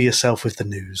don't bother yourself with the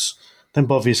news. Don't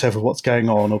bother yourself with what's going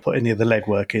on or put any of the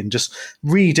legwork in. Just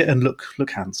read it and look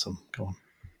handsome. Go on.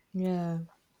 Yeah.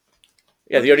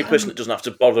 Yeah, the only person that doesn't have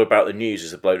to bother about the news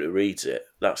is the bloke that reads it.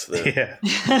 That's the... Yeah.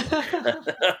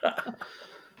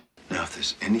 Now, if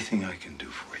there's anything I can do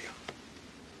for you,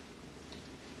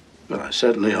 well, I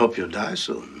certainly hope you'll die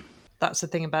soon. That's the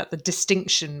thing about the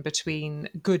distinction between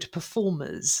good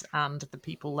performers and the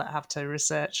people that have to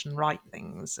research and write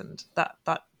things, and that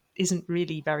isn't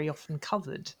really very often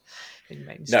covered in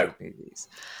mainstream movies.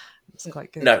 It's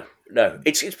quite good. No,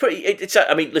 it's pretty.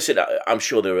 I mean, listen, I'm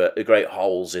sure there are great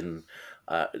holes in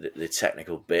the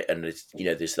technical bit, and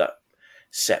there's that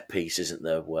set piece, isn't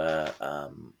there, where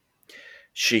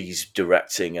she's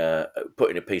directing,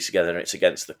 putting a piece together, and it's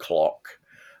against the clock,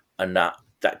 and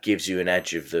that gives you an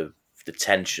edge of the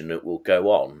tension that will go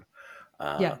on.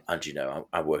 And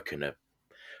I work in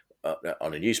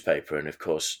on a newspaper, and of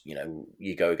course,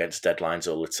 you go against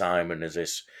deadlines all the time, and there's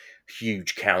this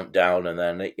huge countdown, and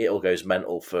then it all goes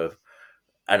mental for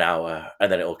an hour,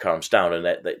 and then it all calms down, and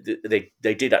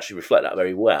they did actually reflect that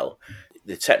very well.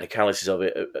 The technicalities of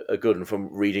it are good, and from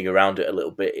reading around it a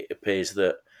little bit, it appears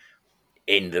that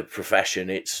in the profession,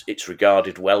 it's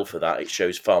regarded well for that. It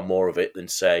shows far more of it than,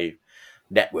 say,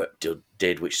 Network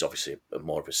did, which is obviously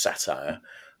more of a satire.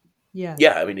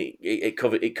 Yeah. I mean, it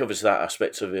covers that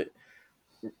aspect of it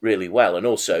really well, and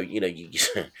also, you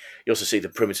also see the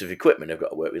primitive equipment they've got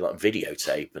to work with, like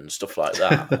videotape and stuff like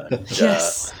that. And,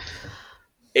 Yes.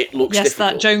 It looks yes,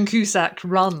 difficult. that Joan Cusack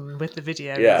run with the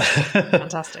video. Yeah.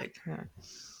 Fantastic.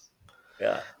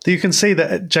 Yeah. You can see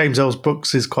that James L.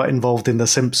 Brooks is quite involved in The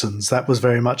Simpsons. That was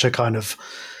very much a kind of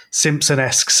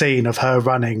Simpson-esque scene of her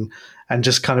running, and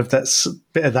just kind of that's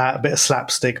bit of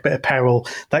slapstick, a bit of peril.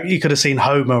 That you could have seen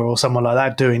Homer or someone like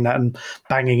that doing that and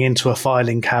banging into a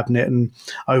filing cabinet and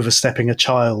overstepping a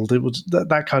child. It was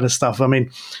that kind of stuff. I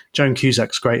mean, Joan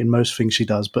Cusack's great in most things she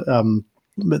does, but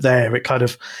there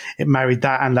it married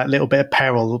that and that little bit of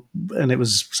peril, and it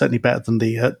was certainly better than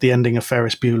the ending of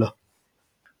Ferris Bueller.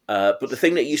 But the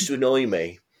thing that used to annoy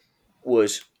me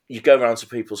was you go around to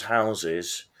people's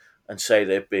houses and say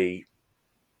they'd be,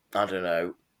 I don't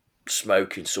know,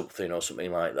 smoking something or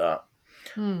something like that.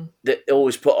 They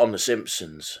always put on The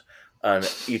Simpsons, and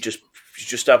you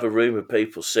just have a room of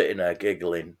people sitting there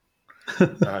giggling.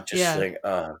 And I just think,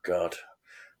 oh God.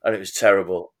 And it was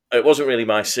terrible. It wasn't really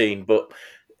my scene, but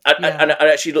I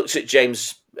actually looked at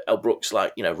James L. Brooks'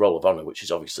 Roll of Honor, which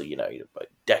is obviously, a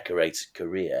decorated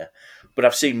career. But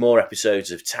I've seen more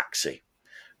episodes of Taxi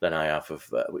than I have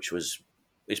of which is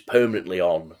permanently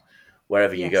on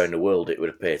wherever you go in the world. It would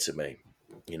appear to me,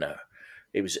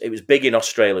 it was big in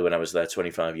Australia when I was there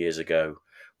 25 years ago.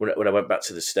 When I went back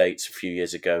to the States a few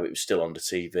years ago, it was still on the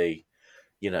TV.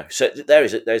 So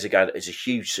there's a guy that is a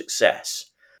huge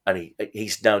success, and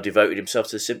he's now devoted himself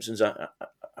to The Simpsons. I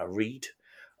read,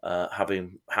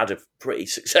 having had a pretty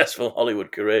successful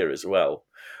Hollywood career as well,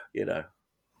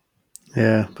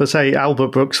 Yeah, but say Albert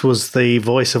Brooks was the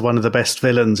voice of one of the best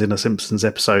villains in a Simpsons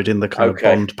episode in the kind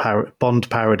of Bond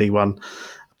parody one.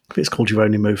 It's called You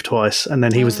Only Move Twice, and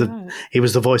then he was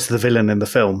the voice of the villain in the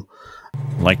film.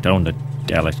 Like to own the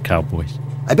Dallas Cowboys.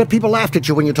 I bet people laughed at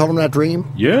you when you told them that dream.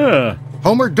 Yeah.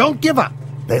 Homer, don't give up.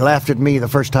 They laughed at me the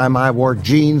first time I wore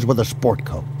jeans with a sport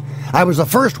coat. I was the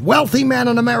first wealthy man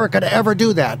in America to ever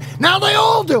do that. Now they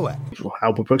all do it.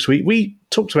 Albert Brooks, we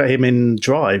talked about him in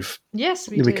Drive. Yes,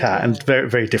 we did. And very,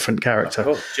 very different character. Of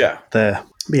course, yeah. There.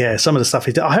 Yeah, some of the stuff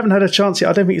he did. I haven't had a chance yet.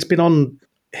 I don't think it's been on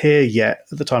here yet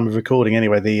at the time of recording.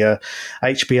 Anyway, the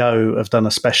HBO have done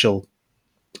a special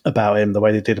about him, the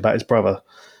way they did about his brother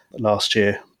last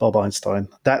year, Bob Einstein.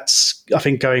 That's, I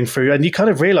think, going through, and you kind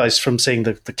of realise from seeing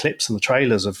the clips and the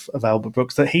trailers of Albert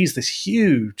Brooks that he's this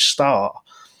huge star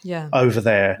over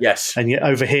there. Yes. And yet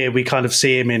over here we kind of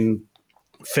see him in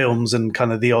films and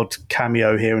kind of the odd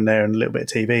cameo here and there and a little bit of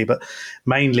TV, but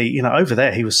mainly, over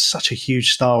there he was such a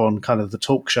huge star on kind of the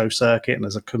talk show circuit and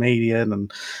as a comedian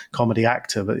and comedy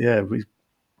actor. But yeah, we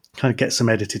kind of get some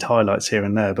edited highlights here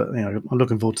and there, but I'm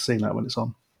looking forward to seeing that when it's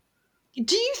on.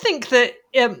 Do you think that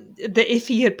that if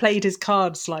he had played his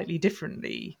cards slightly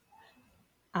differently,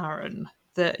 Aaron,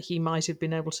 that he might have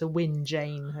been able to win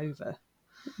Jane over?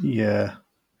 Yeah,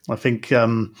 I think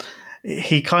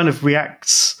he kind of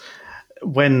reacts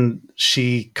when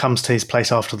she comes to his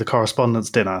place after the correspondence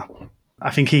dinner.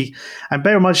 I think and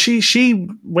bear in mind, she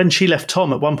when she left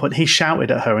Tom at one point, he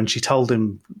shouted at her and she told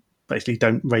him, basically,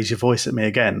 don't raise your voice at me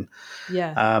again.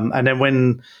 Yeah. And then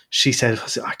when she said,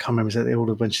 I can't remember the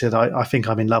order, when she said, I think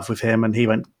I'm in love with him, and he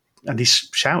went and he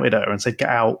shouted at her and said, get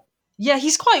out. Yeah,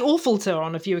 he's quite awful to her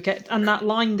on A View Askew. And that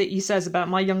line that he says about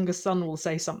my youngest son will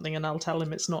say something and I'll tell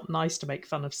him it's not nice to make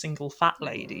fun of single fat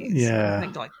ladies. Yeah. I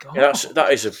think, like, God. Yeah,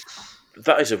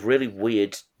 that is a really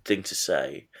weird thing to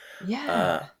say.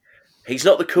 Yeah. He's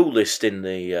not the coolest in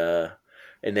the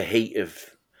heat of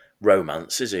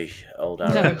romance, is he, old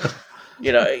Aaron?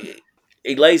 No.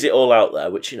 He lays it all out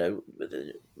there, which,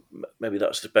 maybe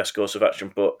that's the best course of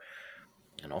action, but,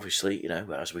 and obviously,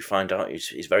 as we find out,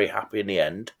 he's very happy in the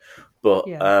end, but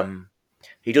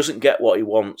he doesn't get what he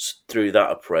wants through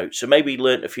that approach, so maybe he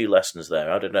learnt a few lessons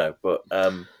there, I don't know, but,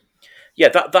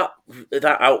 that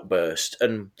outburst,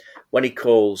 and when he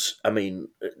calls, I mean,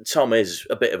 Tom is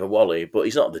a bit of a wally, but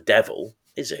he's not the devil,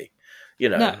 is he?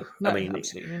 No, I mean,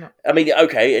 absolutely not. I mean,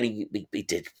 okay, and he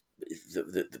did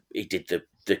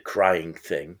the crying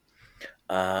thing.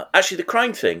 Actually, the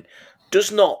crying thing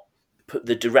does not put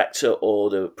the director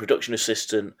or the production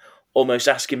assistant almost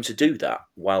ask him to do that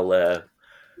while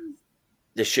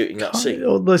they're shooting that scene.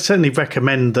 Or they certainly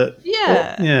recommend that.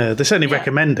 Yeah. They certainly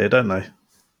recommend it, don't they?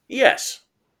 Yes.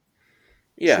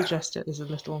 Yeah. Suggest it as a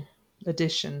little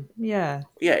addition. Yeah.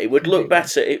 Yeah, it would look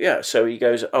better. So he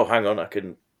goes, "Oh, hang on, I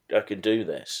can do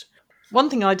this." One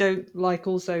thing I don't like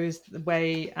also is the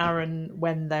way Aaron,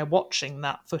 when they're watching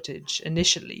that footage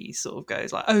initially, sort of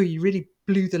goes like, "Oh, you really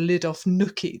blew the lid off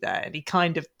Nookie there," and he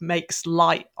kind of makes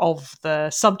light of the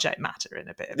subject matter in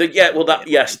a bit.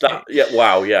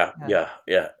 Wow,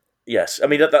 yes. I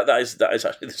mean that is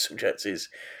actually the subject is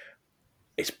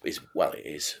it is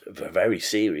a very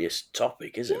serious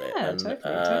topic, isn't it? And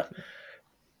totally.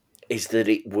 is that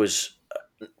it was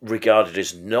regarded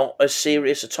as not as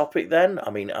serious a topic then? I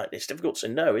mean, it's difficult to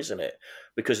know, isn't it?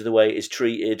 Because of the way it is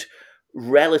treated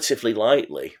relatively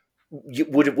lightly.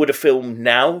 Would a film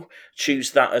now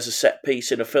choose that as a set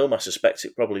piece in a film? I suspect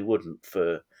it probably wouldn't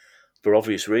for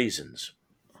obvious reasons.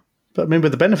 But I mean,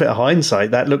 with the benefit of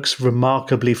hindsight, that looks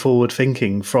remarkably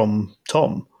forward-thinking from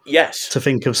Tom. Yes. To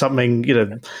think of something,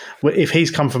 if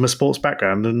he's come from a sports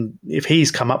background and if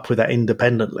he's come up with that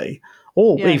independently,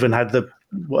 or even had the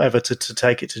whatever to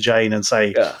take it to Jane and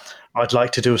say, I'd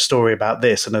like to do a story about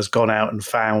this, and has gone out and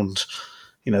found,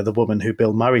 the woman who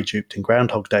Bill Murray duped in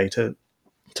Groundhog Day to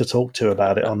talk to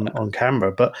about it on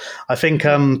camera. But I think,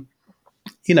 like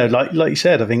you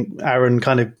said, I think Aaron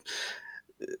kind of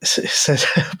said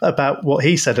about what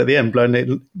he said at the end, blowing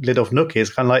the lid off Nookie, is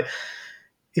kind of like,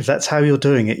 if that's how you're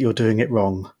doing it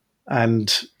wrong.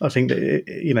 And I think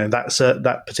that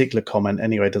that particular comment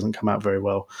anyway doesn't come out very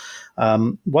well.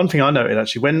 One thing I noted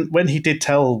actually, when he did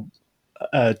tell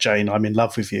Jane, "I'm in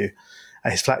love with you,"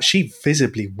 at his flat, she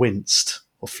visibly winced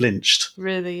or flinched.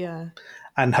 Really, yeah.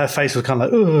 And her face was kind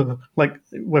of like, ugh, like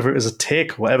whether it was a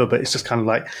tick or whatever, but it's just kind of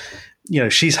like,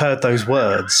 she's heard those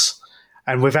words.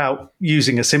 And without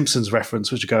using a Simpsons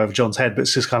reference, which would go over John's head, but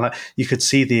it's just kind of like you could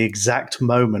see the exact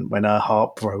moment when her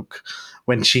heart broke,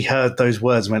 when she heard those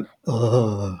words and went,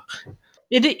 ugh.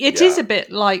 It is a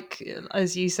bit like,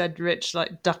 as you said, Rich,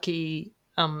 like Ducky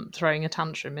throwing a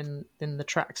tantrum in the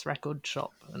Trax record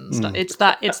shop and stuff. It's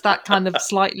that kind of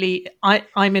slightly,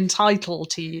 I'm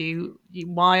entitled to you.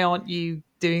 Why aren't you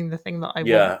doing the thing that I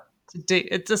want to do?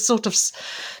 It's a sort of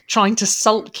trying to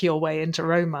sulk your way into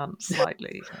romance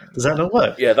slightly. Does that not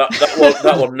work? Yeah,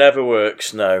 that one never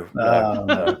works. No.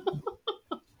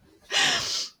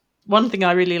 One thing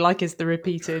I really like is the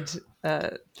repeated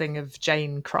thing of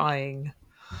Jane crying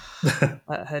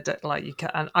at her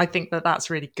and I think that's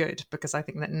really good, because I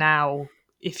think that now,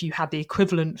 if you had the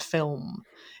equivalent film,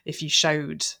 if you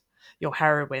showed your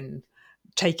heroine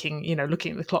taking,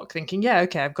 looking at the clock, thinking, yeah,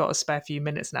 okay, I've got a spare few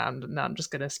minutes now, and now I'm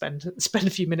just going to spend a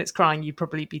few minutes crying, you'd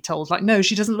probably be told, like, no,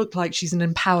 she doesn't look like she's an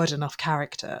empowered enough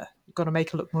character. You've got to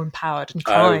make her look more empowered, and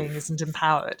crying isn't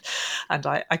empowered. And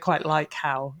I quite like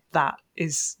how that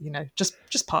is,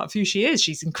 just part of who she is.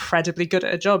 She's incredibly good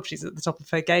at her job. She's at the top of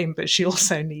her game, but she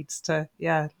also needs to,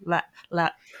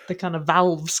 let the kind of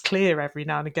valves clear every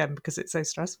now and again, because it's so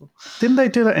stressful. Didn't they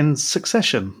do that in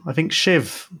Succession? I think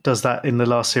Shiv does that in the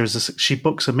last series. She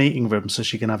books a meeting room so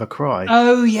she can have a cry.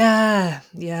 Oh, yeah.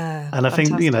 And I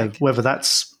think, whether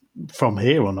that's from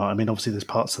here or not, I mean, obviously there's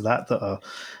parts of that are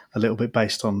a little bit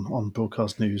based on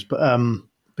broadcast news. But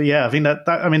yeah, I think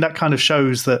that kind of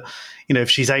shows that, if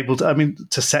she's able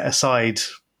to set aside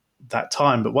that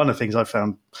time. But one of the things I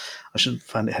shouldn't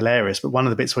find it hilarious, but one of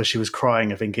the bits where she was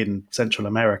crying, I think, in Central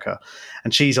America,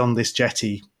 and she's on this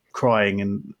jetty crying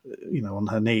and, on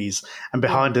her knees, and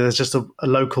behind her there's just a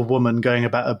local woman going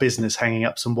about her business, hanging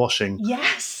up some washing.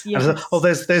 Yes. Like,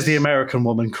 there's the American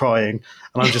woman crying,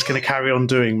 and I'm just going to carry on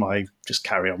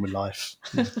with life.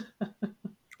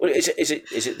 Well, is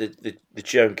it the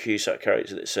Joan Cusack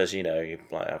character that says, you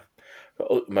like, I've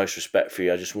got utmost respect for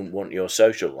you, I just wouldn't want your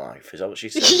social life? Is that what she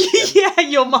says? She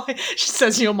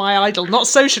says you're my idol, not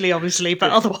socially, obviously, but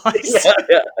otherwise.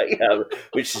 Yeah,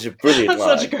 which is a brilliant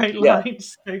line. Such a great line,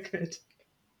 so good.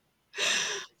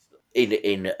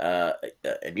 In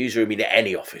a newsroom, in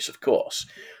any office, of course,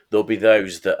 there'll be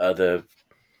those that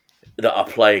are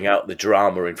playing out the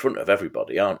drama in front of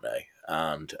everybody, aren't they?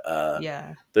 And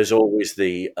there's always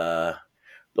the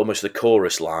almost the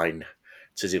chorus line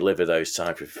to deliver those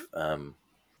type of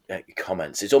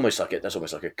comments. It's almost like that's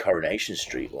almost like a Coronation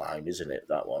Street line, isn't it?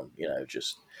 That one,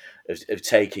 just of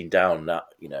taking down that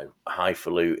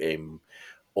highfalutin,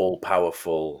 all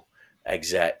powerful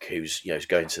exec who's is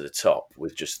going to the top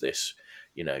with just this,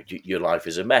 your life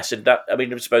is a mess. And that,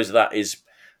 I suppose that is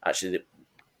actually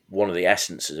one of the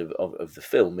essences of the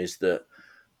film, is that,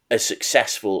 as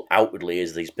successful outwardly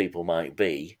as these people might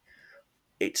be,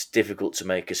 it's difficult to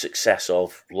make a success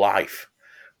of life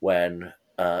when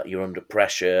you're under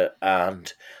pressure,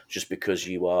 and just because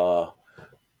you are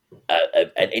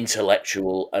an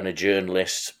intellectual and a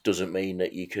journalist doesn't mean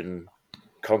that you can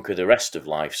conquer the rest of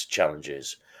life's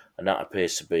challenges. And that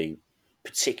appears to be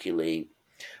particularly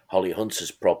Holly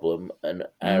Hunter's problem, and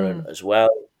Aaron as well.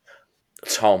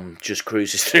 Tom just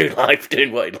cruises through life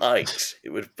doing what he likes, it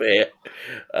would appear.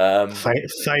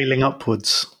 Failing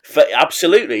upwards.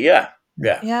 Absolutely, yeah.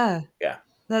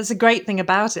 That's a great thing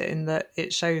about it, in that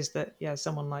it shows that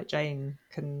someone like Jane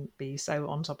can be so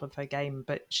on top of her game,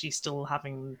 but she's still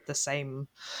having the same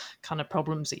kind of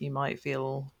problems that you might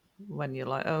feel when you're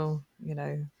like,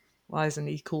 why hasn't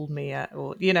he called me yet?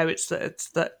 Or it's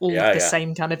that all of the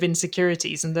same kind of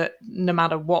insecurities, and that no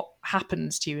matter what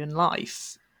happens to you in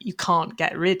life, you can't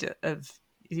get rid of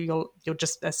your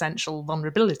just essential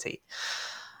vulnerability,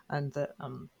 and that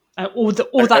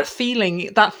that feeling,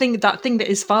 that thing that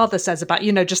his father says about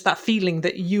just that feeling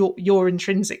that your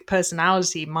intrinsic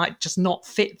personality might just not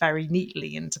fit very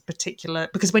neatly into particular.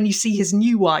 Because when you see his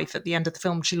new wife at the end of the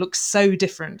film, she looks so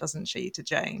different, doesn't she, to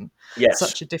Jane? Yes,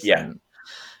 such a different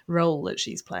role that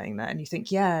she's playing there, and you think,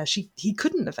 he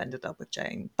couldn't have ended up with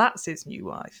Jane. That's his new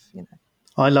wife,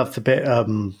 I love the bit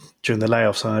during the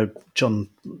layoffs. I know John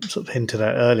sort of hinted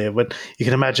at earlier, when you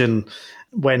can imagine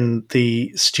when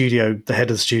the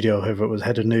head of the studio, whoever it was,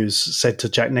 head of news, said to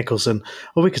Jack Nicholson,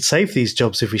 "Well, we could save these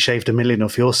jobs if we shaved $1 million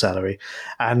off your salary."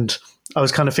 And I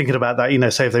was kind of thinking about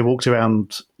that, say if they walked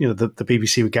around, the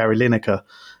BBC with Gary Lineker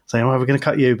saying, "Oh, we're going to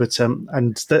cut you," but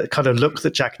and the kind of look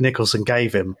that Jack Nicholson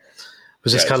gave him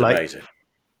was just kind of amazing. Like,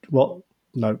 "What?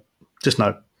 No, just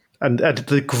no." And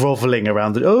the grovelling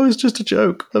around it. "Oh, it's just a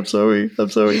joke. I'm sorry,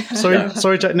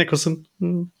 Jack Nicholson."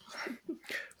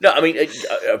 No, I mean,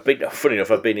 funny enough,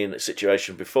 I've been in a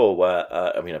situation before where,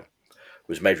 I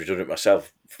was made redundant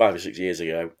myself 5 or 6 years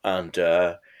ago, and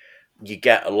you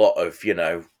get a lot of,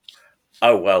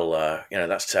 "Oh, well,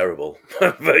 that's terrible."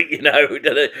 But,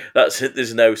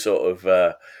 there's no sort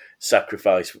of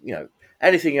sacrifice,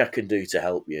 anything I can do to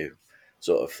help you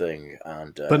sort of thing.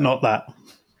 And but not that.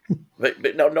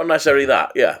 But not necessarily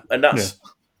that, and that's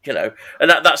and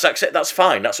that's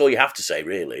fine. That's all you have to say,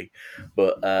 really.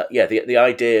 But the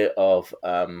idea of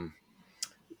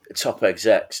top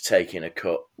execs taking a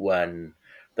cut when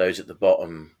those at the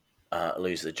bottom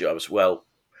lose their jobs, well,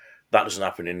 that doesn't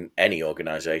happen in any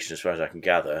organisation, as far as I can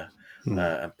gather,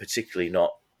 and particularly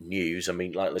not news. I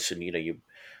mean, like, listen, you're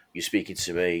speaking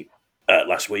to me.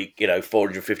 Last week,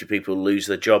 450 people lose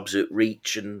their jobs at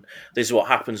Reach, and this is what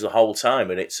happens the whole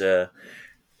time. And it's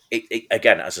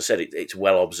again, as I said, it's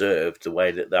well observed the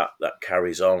way that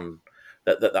carries on,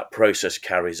 that process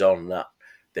carries on. That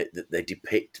they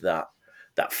depict that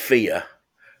fear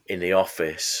in the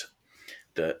office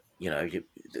that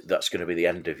that's going to be the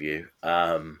end of you.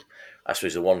 I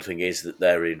suppose the one thing is that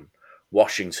they're in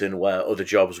Washington, where other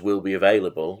jobs will be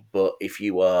available, but if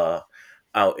you are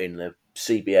out in the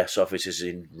CBS offices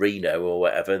in Reno or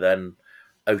whatever, then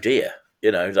oh dear,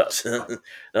 that's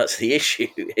that's the issue.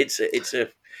 It's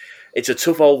a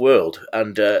tough old world,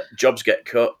 and jobs get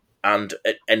cut, and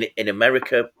in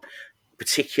America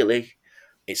particularly,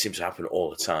 it seems to happen all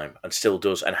the time, and still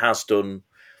does, and has done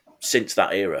since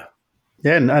that era.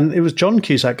 Yeah, and it was John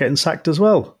Cusack getting sacked as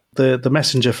well. The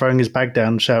messenger throwing his bag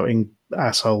down, shouting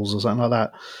 "assholes" or something like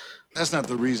that. That's not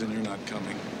the reason you're not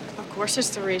coming. Of course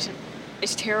it's the reason.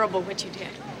 It's terrible what you did.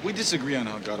 We disagree on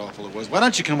how god-awful it was. Why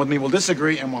don't you come with me? We'll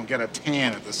disagree and we'll get a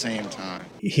tan at the same time.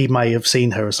 He may have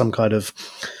seen her as some kind of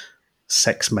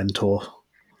sex mentor.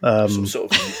 Some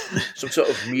sort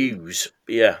of muse.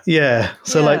 Yeah. Yeah.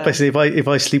 So like basically if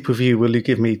I sleep with you, will you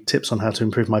give me tips on how to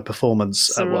improve my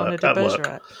performance at work?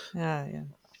 Yeah.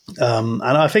 And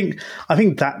I think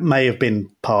that may have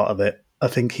been part of it. I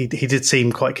think he did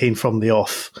seem quite keen from the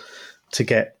off to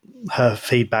get her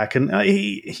feedback, and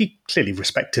he clearly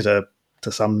respected her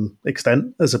to some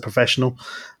extent as a professional.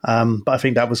 But I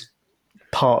think that was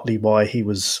partly why he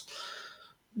was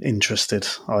interested,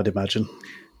 I'd imagine.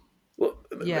 Well,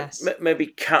 yes.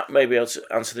 Maybe I'll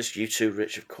answer this. You too,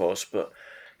 Rich, of course. But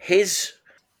his,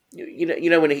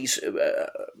 when he's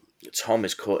Tom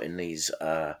is caught in these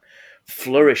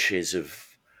flourishes of.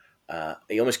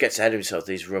 He almost gets ahead of himself.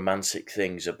 These romantic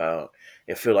things about,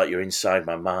 I feel like you're inside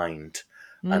my mind.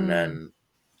 And then,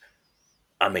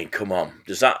 I mean, come on.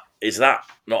 Is that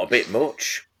not a bit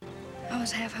much? I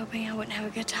was half hoping I wouldn't have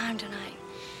a good time tonight.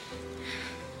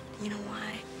 You know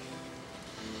why?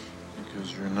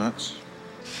 Because you're nuts?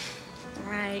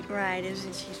 Right.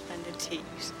 Isn't she fun to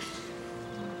tease?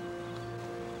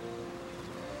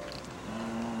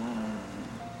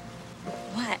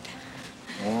 What?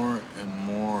 More and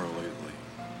more lately.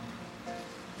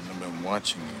 And I've been watching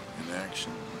watching it in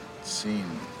action,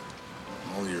 seeing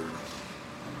all your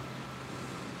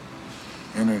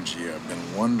energy, I've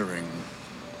been wondering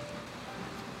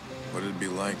what it'd be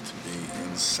like to be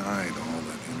inside all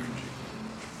that energy.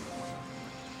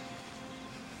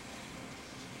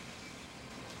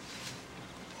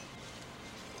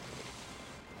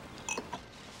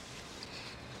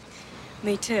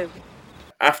 Me too.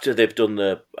 After they've done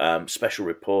the special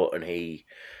report and he,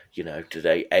 do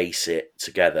they ace it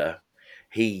together,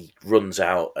 he runs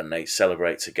out and they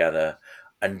celebrate together.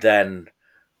 And then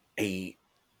he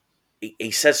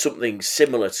says something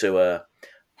similar to her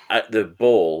at the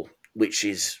ball, which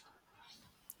is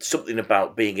something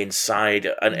about being inside.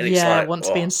 And it's like, wants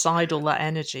to be inside all that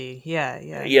energy. Yeah.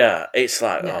 Yeah, it's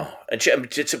like, And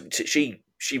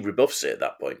she rebuffs it at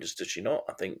that point, does she not?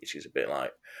 I think she's a bit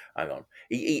like, hang on.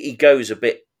 He goes a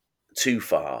bit too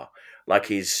far. Like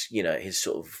his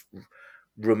sort of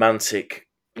romantic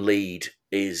lead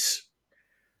he's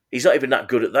not even that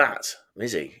good at that,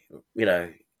 is he?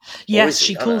 Yes,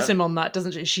 she calls him on that,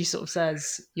 doesn't she? She sort of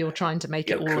says, you're trying to make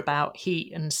it all about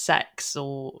heat and sex,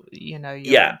 or,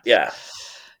 you're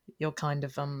kind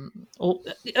of, and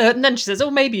then she says,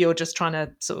 maybe you're just trying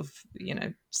to sort of,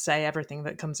 say everything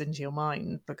that comes into your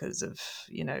mind because of,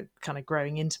 kind of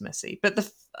growing intimacy.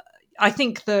 But I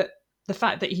think that the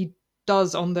fact that he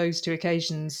does on those two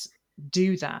occasions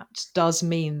do that does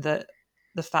mean that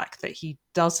the fact that he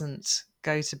doesn't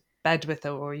go to bed with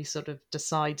her, or he sort of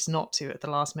decides not to at the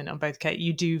last minute on both occasions,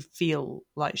 you do feel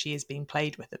like she is being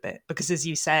played with a bit. Because as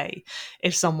you say,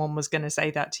 if someone was going to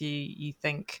say that to you, you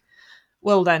think,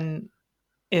 well, then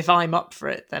if I'm up for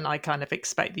it, then I kind of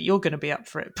expect that you're going to be up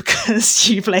for it because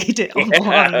you've laid it on the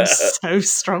line so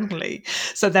strongly.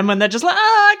 So then when they're just like,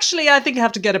 actually, I think I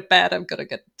have to go to bed. I've got to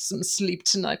get some sleep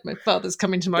tonight. My father's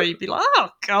coming tomorrow. You'd be like, oh,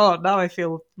 God, now I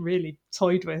feel really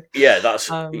toyed with. Yeah, that's...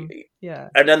 yeah.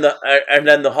 And then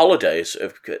the holidays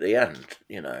at the end,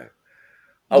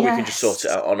 we can just sort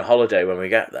it out on a holiday when we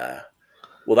get there.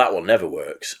 Well, that one never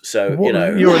works. So,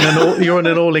 you're on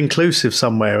an all-inclusive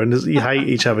somewhere and you hate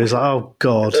each other. It's like, oh,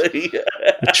 God.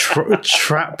 We're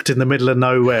trapped in the middle of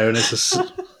nowhere and it's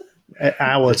an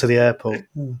hour to the airport.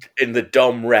 In the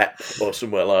Dom Rep or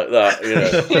somewhere like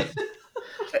that,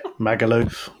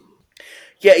 Magaluf.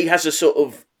 Yeah, he has a sort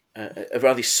of a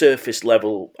rather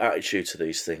surface-level attitude to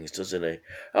these things, doesn't he?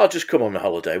 I'll just come on the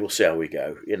holiday. We'll see how we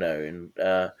go,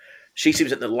 And she seems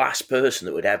like the last person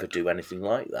that would ever do anything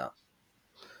like that.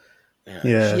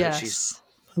 Yeah. Yes.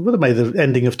 It would have made the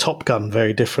ending of Top Gun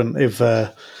very different if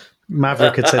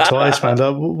Maverick had said to Iceman,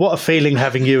 what a feeling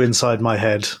having you inside my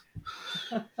head.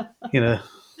 You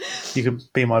can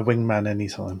be my wingman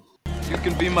anytime. You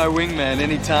can be my wingman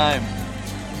anytime.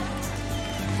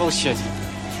 Bullshit.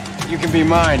 You can be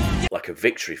mine. Like a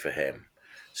victory for him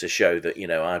to show that,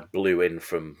 I blew in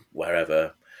from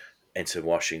wherever into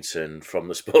Washington from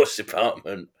the sports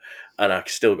department and I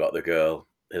still got the girl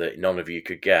that none of you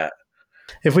could get.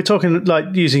 If we're talking like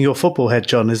using your football head,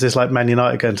 John, is this like Man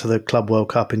United going to the Club World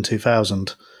Cup in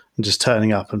 2000 and just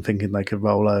turning up and thinking they could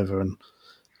roll over and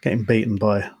getting beaten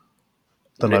by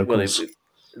the locals? Well,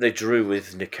 they drew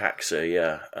with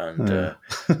Necaxa, and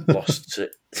lost to...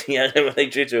 Yeah, they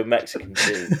drew to a Mexican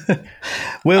team.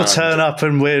 We'll turn up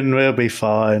and win, we'll be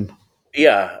fine.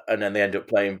 Yeah, and then they end up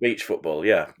playing beach football,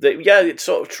 it's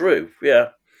sort of true,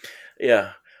 yeah.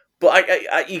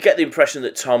 But you get the impression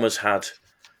that Tom has had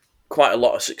quite a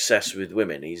lot of success with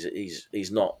women.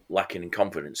 He's not lacking in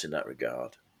confidence in that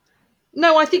regard.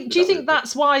 No, I think. Do you think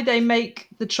that's why they make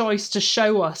the choice to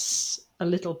show us a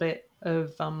little bit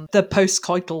of the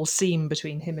post-coital scene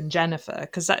between him and Jennifer?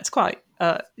 Because that's quite.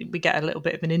 We get a little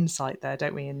bit of an insight there,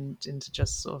 don't we, into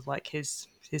just sort of like his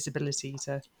ability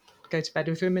to go to bed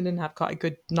with women and have quite a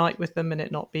good night with them, and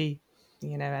it not be,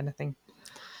 anything.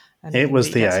 It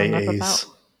was the 80s.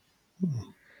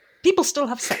 People still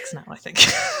have sex now, I think.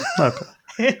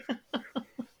 Okay.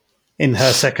 In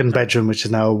her second bedroom, which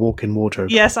is now a walk-in wardrobe.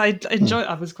 Yes, I enjoy.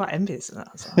 I was quite envious of that.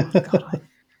 I was like, oh God, I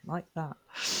like that.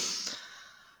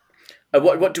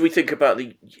 What do we think about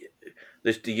the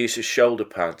use of shoulder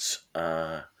pads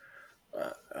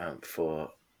for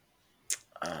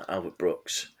Albert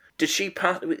Brooks? Did she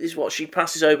pass? Is what she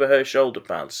passes over her shoulder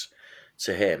pads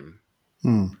to him?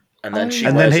 And then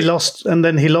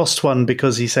he lost one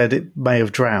because he said it may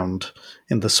have drowned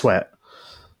in the sweat.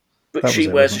 But she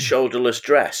wears a shoulderless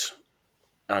dress.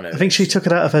 I think she took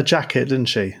it out of her jacket, didn't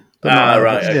she?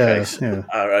 Right. Okay. Yeah.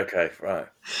 Okay. Right.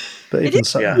 But it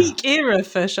is a peak era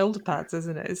for shoulder pads,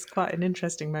 isn't it? It's quite an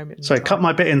interesting moment. So I cut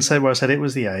my bit in where I said it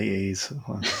was the 80s.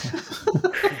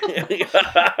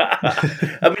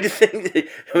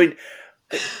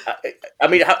 I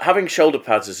mean, having shoulder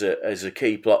pads as a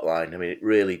key plot line, I mean, it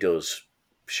really does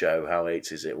show how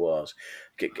 80s it was.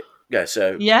 Yeah,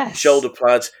 so Yes. shoulder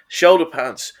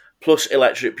pads plus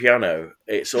electric piano.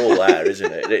 It's all there,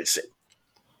 isn't it?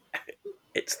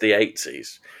 It's the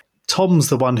 80s. Tom's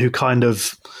the one who kind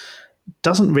of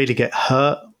doesn't really get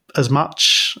hurt as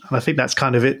much, and I think that's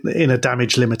kind of it in a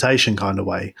damage limitation kind of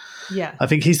way. Yeah. I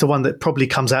think he's the one that probably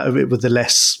comes out of it with the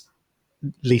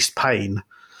least pain.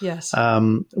 Yes.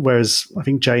 Whereas I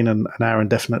think Jane and Aaron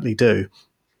definitely do.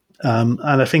 And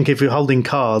I think if you're holding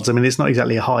cards, I mean, it's not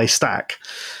exactly a high stack,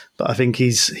 but I think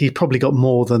he's probably got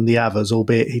more than the others,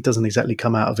 albeit he doesn't exactly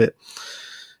come out of it,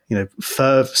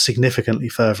 significantly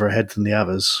further ahead than the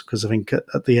others, because I think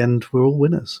at the end we're all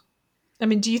winners. I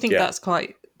mean, do you think that's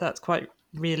quite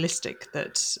realistic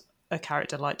that a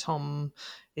character like Tom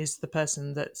is the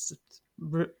person that's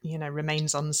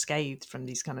remains unscathed from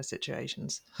these kind of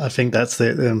situations? I think that's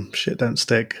the shit don't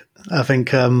stick. I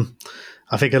think a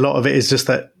lot of it is just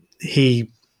that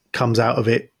he comes out of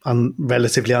it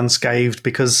relatively unscathed,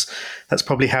 because that's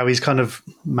probably how he's kind of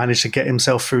managed to get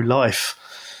himself through life.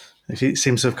 He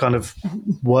seems to have kind of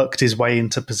worked his way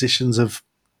into positions of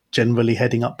generally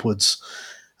heading upwards.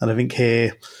 And I think here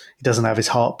he doesn't have his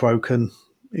heart broken.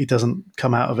 He doesn't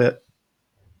come out of it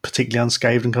particularly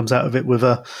unscathed, and comes out of it with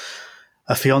a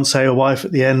fiance or wife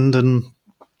at the end and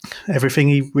everything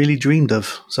he really dreamed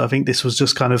of. So I think this was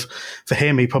just kind of, for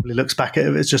him, he probably looks back at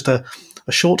it as just a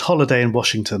short holiday in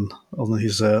Washington on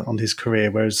his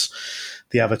career, whereas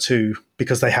the other two,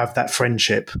 because they have that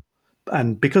friendship,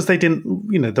 and because they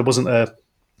didn't, there wasn't a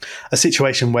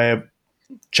situation where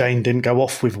Jane didn't go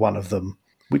off with one of them,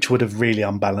 which would have really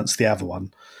unbalanced the other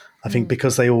one. I think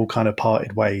because they all kind of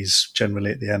parted ways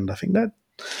generally at the end, I think that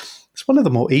it's one of the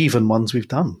more even ones we've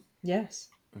done. Yes.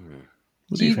 Mm.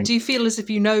 Do you feel as if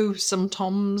you know some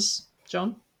Toms,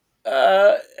 John?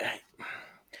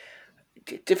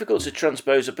 Difficult to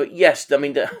transpose it, but yes, I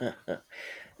mean,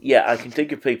 yeah, I can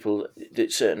think of people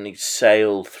that certainly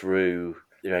sail through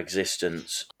their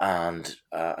existence, and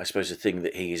I suppose the thing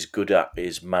that he is good at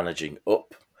is managing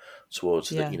up towards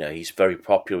he's very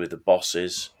popular with the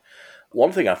bosses.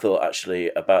 One thing I thought actually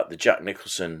about the Jack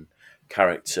Nicholson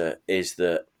character is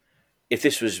that if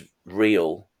this was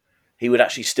real, he would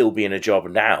actually still be in a job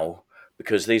now,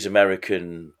 because these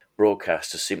American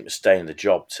broadcasters seem to stay in the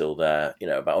job till they're,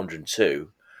 about 102.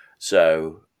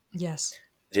 So yes,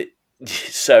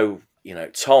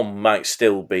 Tom might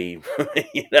still be,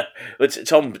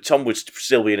 Tom would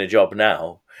still be in a job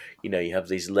now. You have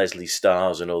these Leslie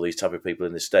Stars and all these type of people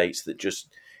in the States that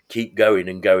just keep going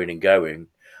and going and going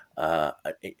at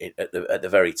the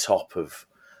very top of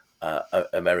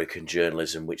American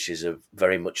journalism, which is a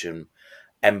very much an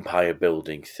empire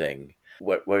building thing.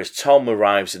 Whereas Tom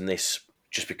arrives and this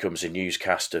just becomes a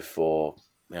newscaster for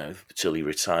till he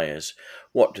retires.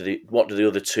 What do the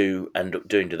other two end up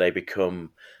doing? Do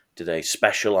they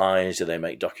specialise? Do they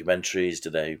make documentaries? Do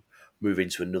they move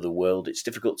into another world? It's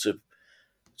difficult to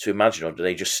imagine. Or do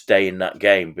they just stay in that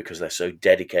game because they're so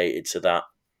dedicated to that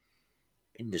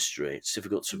industry? It's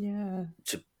difficult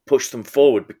to push them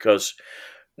forward, because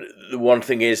the one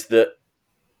thing is that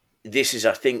this is,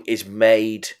 I think, is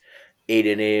made in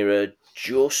an era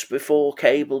just before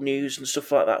cable news and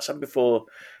stuff like that. So before,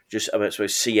 I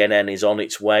suppose CNN is on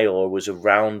its way or was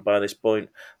around by this point.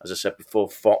 As I said before,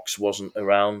 Fox wasn't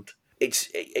around.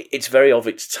 It's very of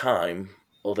its time,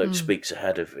 although it speaks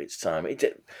ahead of its time.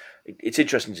 It's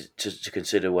interesting to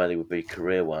consider where they would be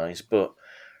career-wise, but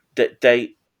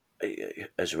they,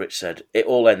 as Rich said, it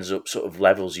all ends up sort of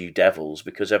levels you devils,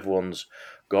 because everyone's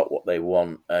got what they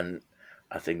want. And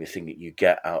I think the thing that you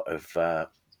get out of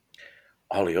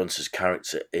Holly Hunter's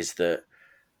character is that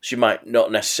she might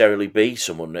not necessarily be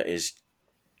someone that is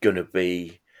going to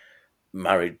be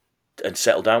married and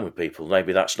settle down with people.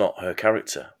 Maybe that's not her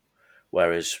character,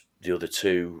 whereas the other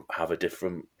two have a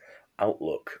different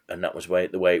outlook, and that was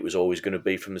the way it was always going to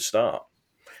be from the start,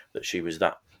 that she was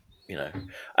that,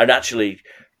 and actually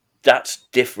that's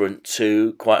different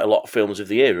to quite a lot of films of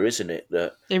the era, isn't it?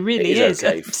 That it really is.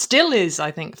 Okay. It still is,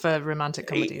 I think, for romantic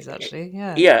comedies, actually.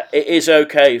 Yeah. Yeah, it is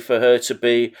okay for her to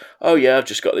be, oh yeah, I've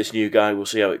just got this new guy, we'll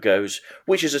see how it goes,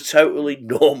 which is a totally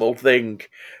normal thing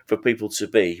for people to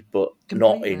be, but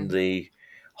not in the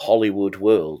Hollywood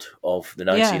world of the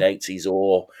 1980s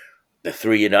or the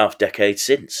 3.5 decades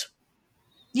since.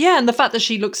 Yeah, and the fact that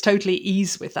she looks totally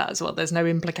ease with that as well. There's no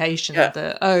implication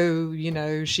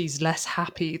that, she's less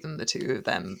happy than the two of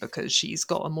them because she's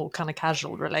got a more kind of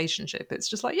casual relationship. It's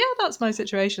just like, yeah, that's my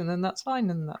situation and that's fine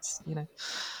and that's,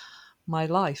 my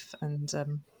life. And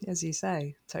as you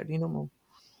say, totally normal.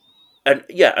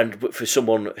 And for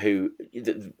someone who,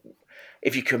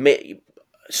 if you commit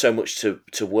so much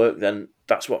to work, then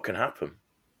that's what can happen.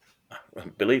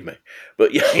 Believe me,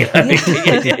 but yeah,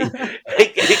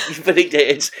 but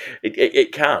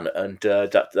it can, and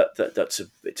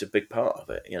it's a big part of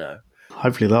it,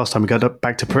 Hopefully, last time we got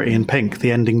back to Pretty in Pink,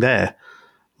 the ending there,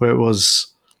 where it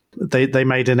was they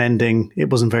made an ending. It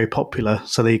wasn't very popular,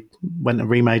 so they went and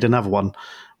remade another one,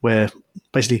 where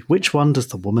basically, which one does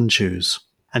the woman choose?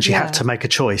 And she had to make a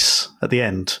choice at the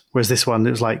end. Whereas this one,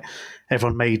 it was like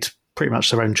everyone made pretty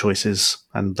much their own choices,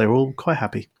 and they were all quite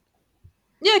happy.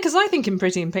 Yeah, because I think in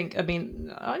Pretty in Pink, I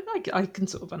mean, I can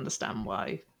sort of understand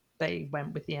why they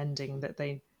went with the ending that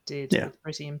they did with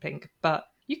Pretty in Pink. But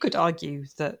you could argue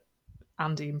that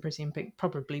Andy and Pretty in Pink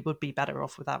probably would be better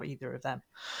off without either of them.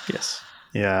 Yes.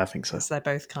 Yeah, I think so. Because they're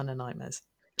both kind of nightmares.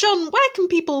 John, where can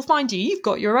people find you? You've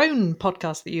got your own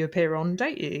podcast that you appear on,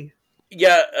 don't you?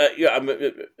 Yeah, I'm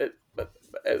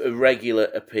a regularly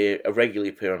appear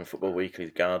on Football Weekly,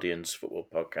 The Guardian's football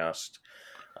podcast.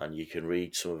 And you can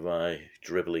read some of my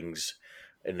dribblings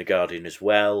in The Guardian as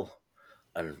well,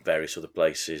 and various other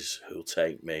places. Who'll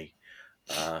take me?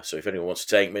 So if anyone wants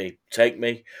to take me, take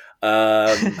me.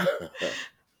 So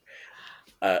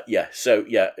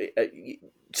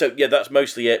that's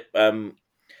mostly it. A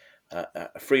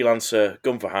freelancer,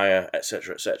 gun for hire,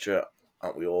 etc.,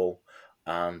 aren't we all?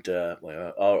 And we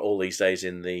are all these days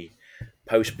in the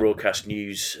post-broadcast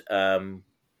news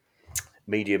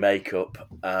media makeup.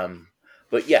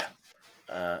 But yeah,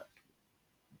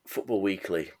 Football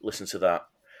Weekly, listen to that.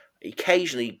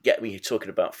 Occasionally get me talking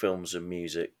about films and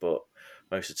music, but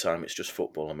most of the time it's just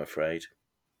football, I'm afraid.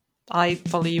 I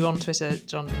follow you on Twitter,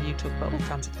 John, and you talk about all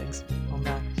kinds of things on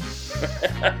there.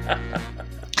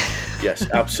 Yes,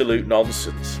 absolute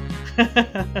nonsense.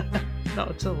 Not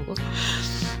at all.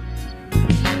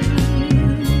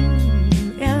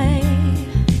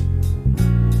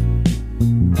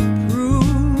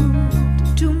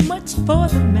 For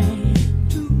the man,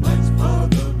 too much for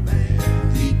the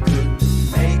man. He couldn't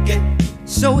make it,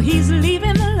 so he's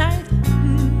leaving the life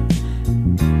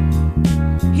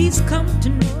he's come to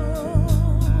know.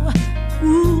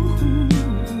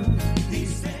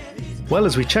 Well,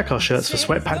 as we check our shirts for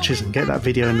sweat patches and get that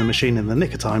video in the machine in the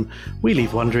nick of time, we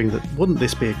leave wondering that wouldn't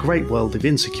this be a great world if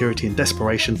insecurity and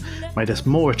desperation made us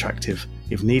more attractive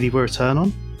if Needy were a turn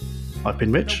on? I've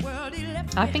been Rich.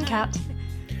 I've been Kat.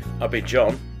 I've been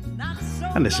John.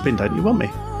 And this has been Don't You Want Me?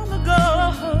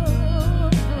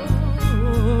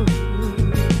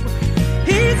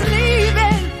 He's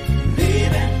leaving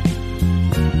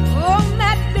on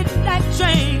that midnight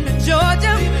train to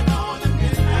Georgia.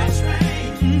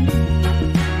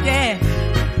 Yeah,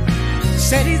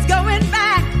 said he's going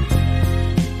back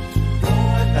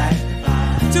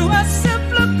to a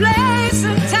simpler place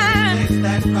and time.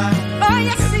 Oh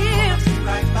yes, he is.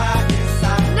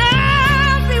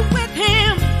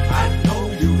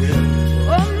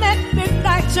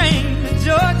 Train to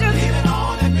Georgia. Leaving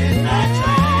on a midnight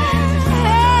train.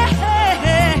 Hey, hey,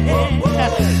 hey.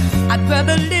 I'd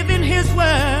rather live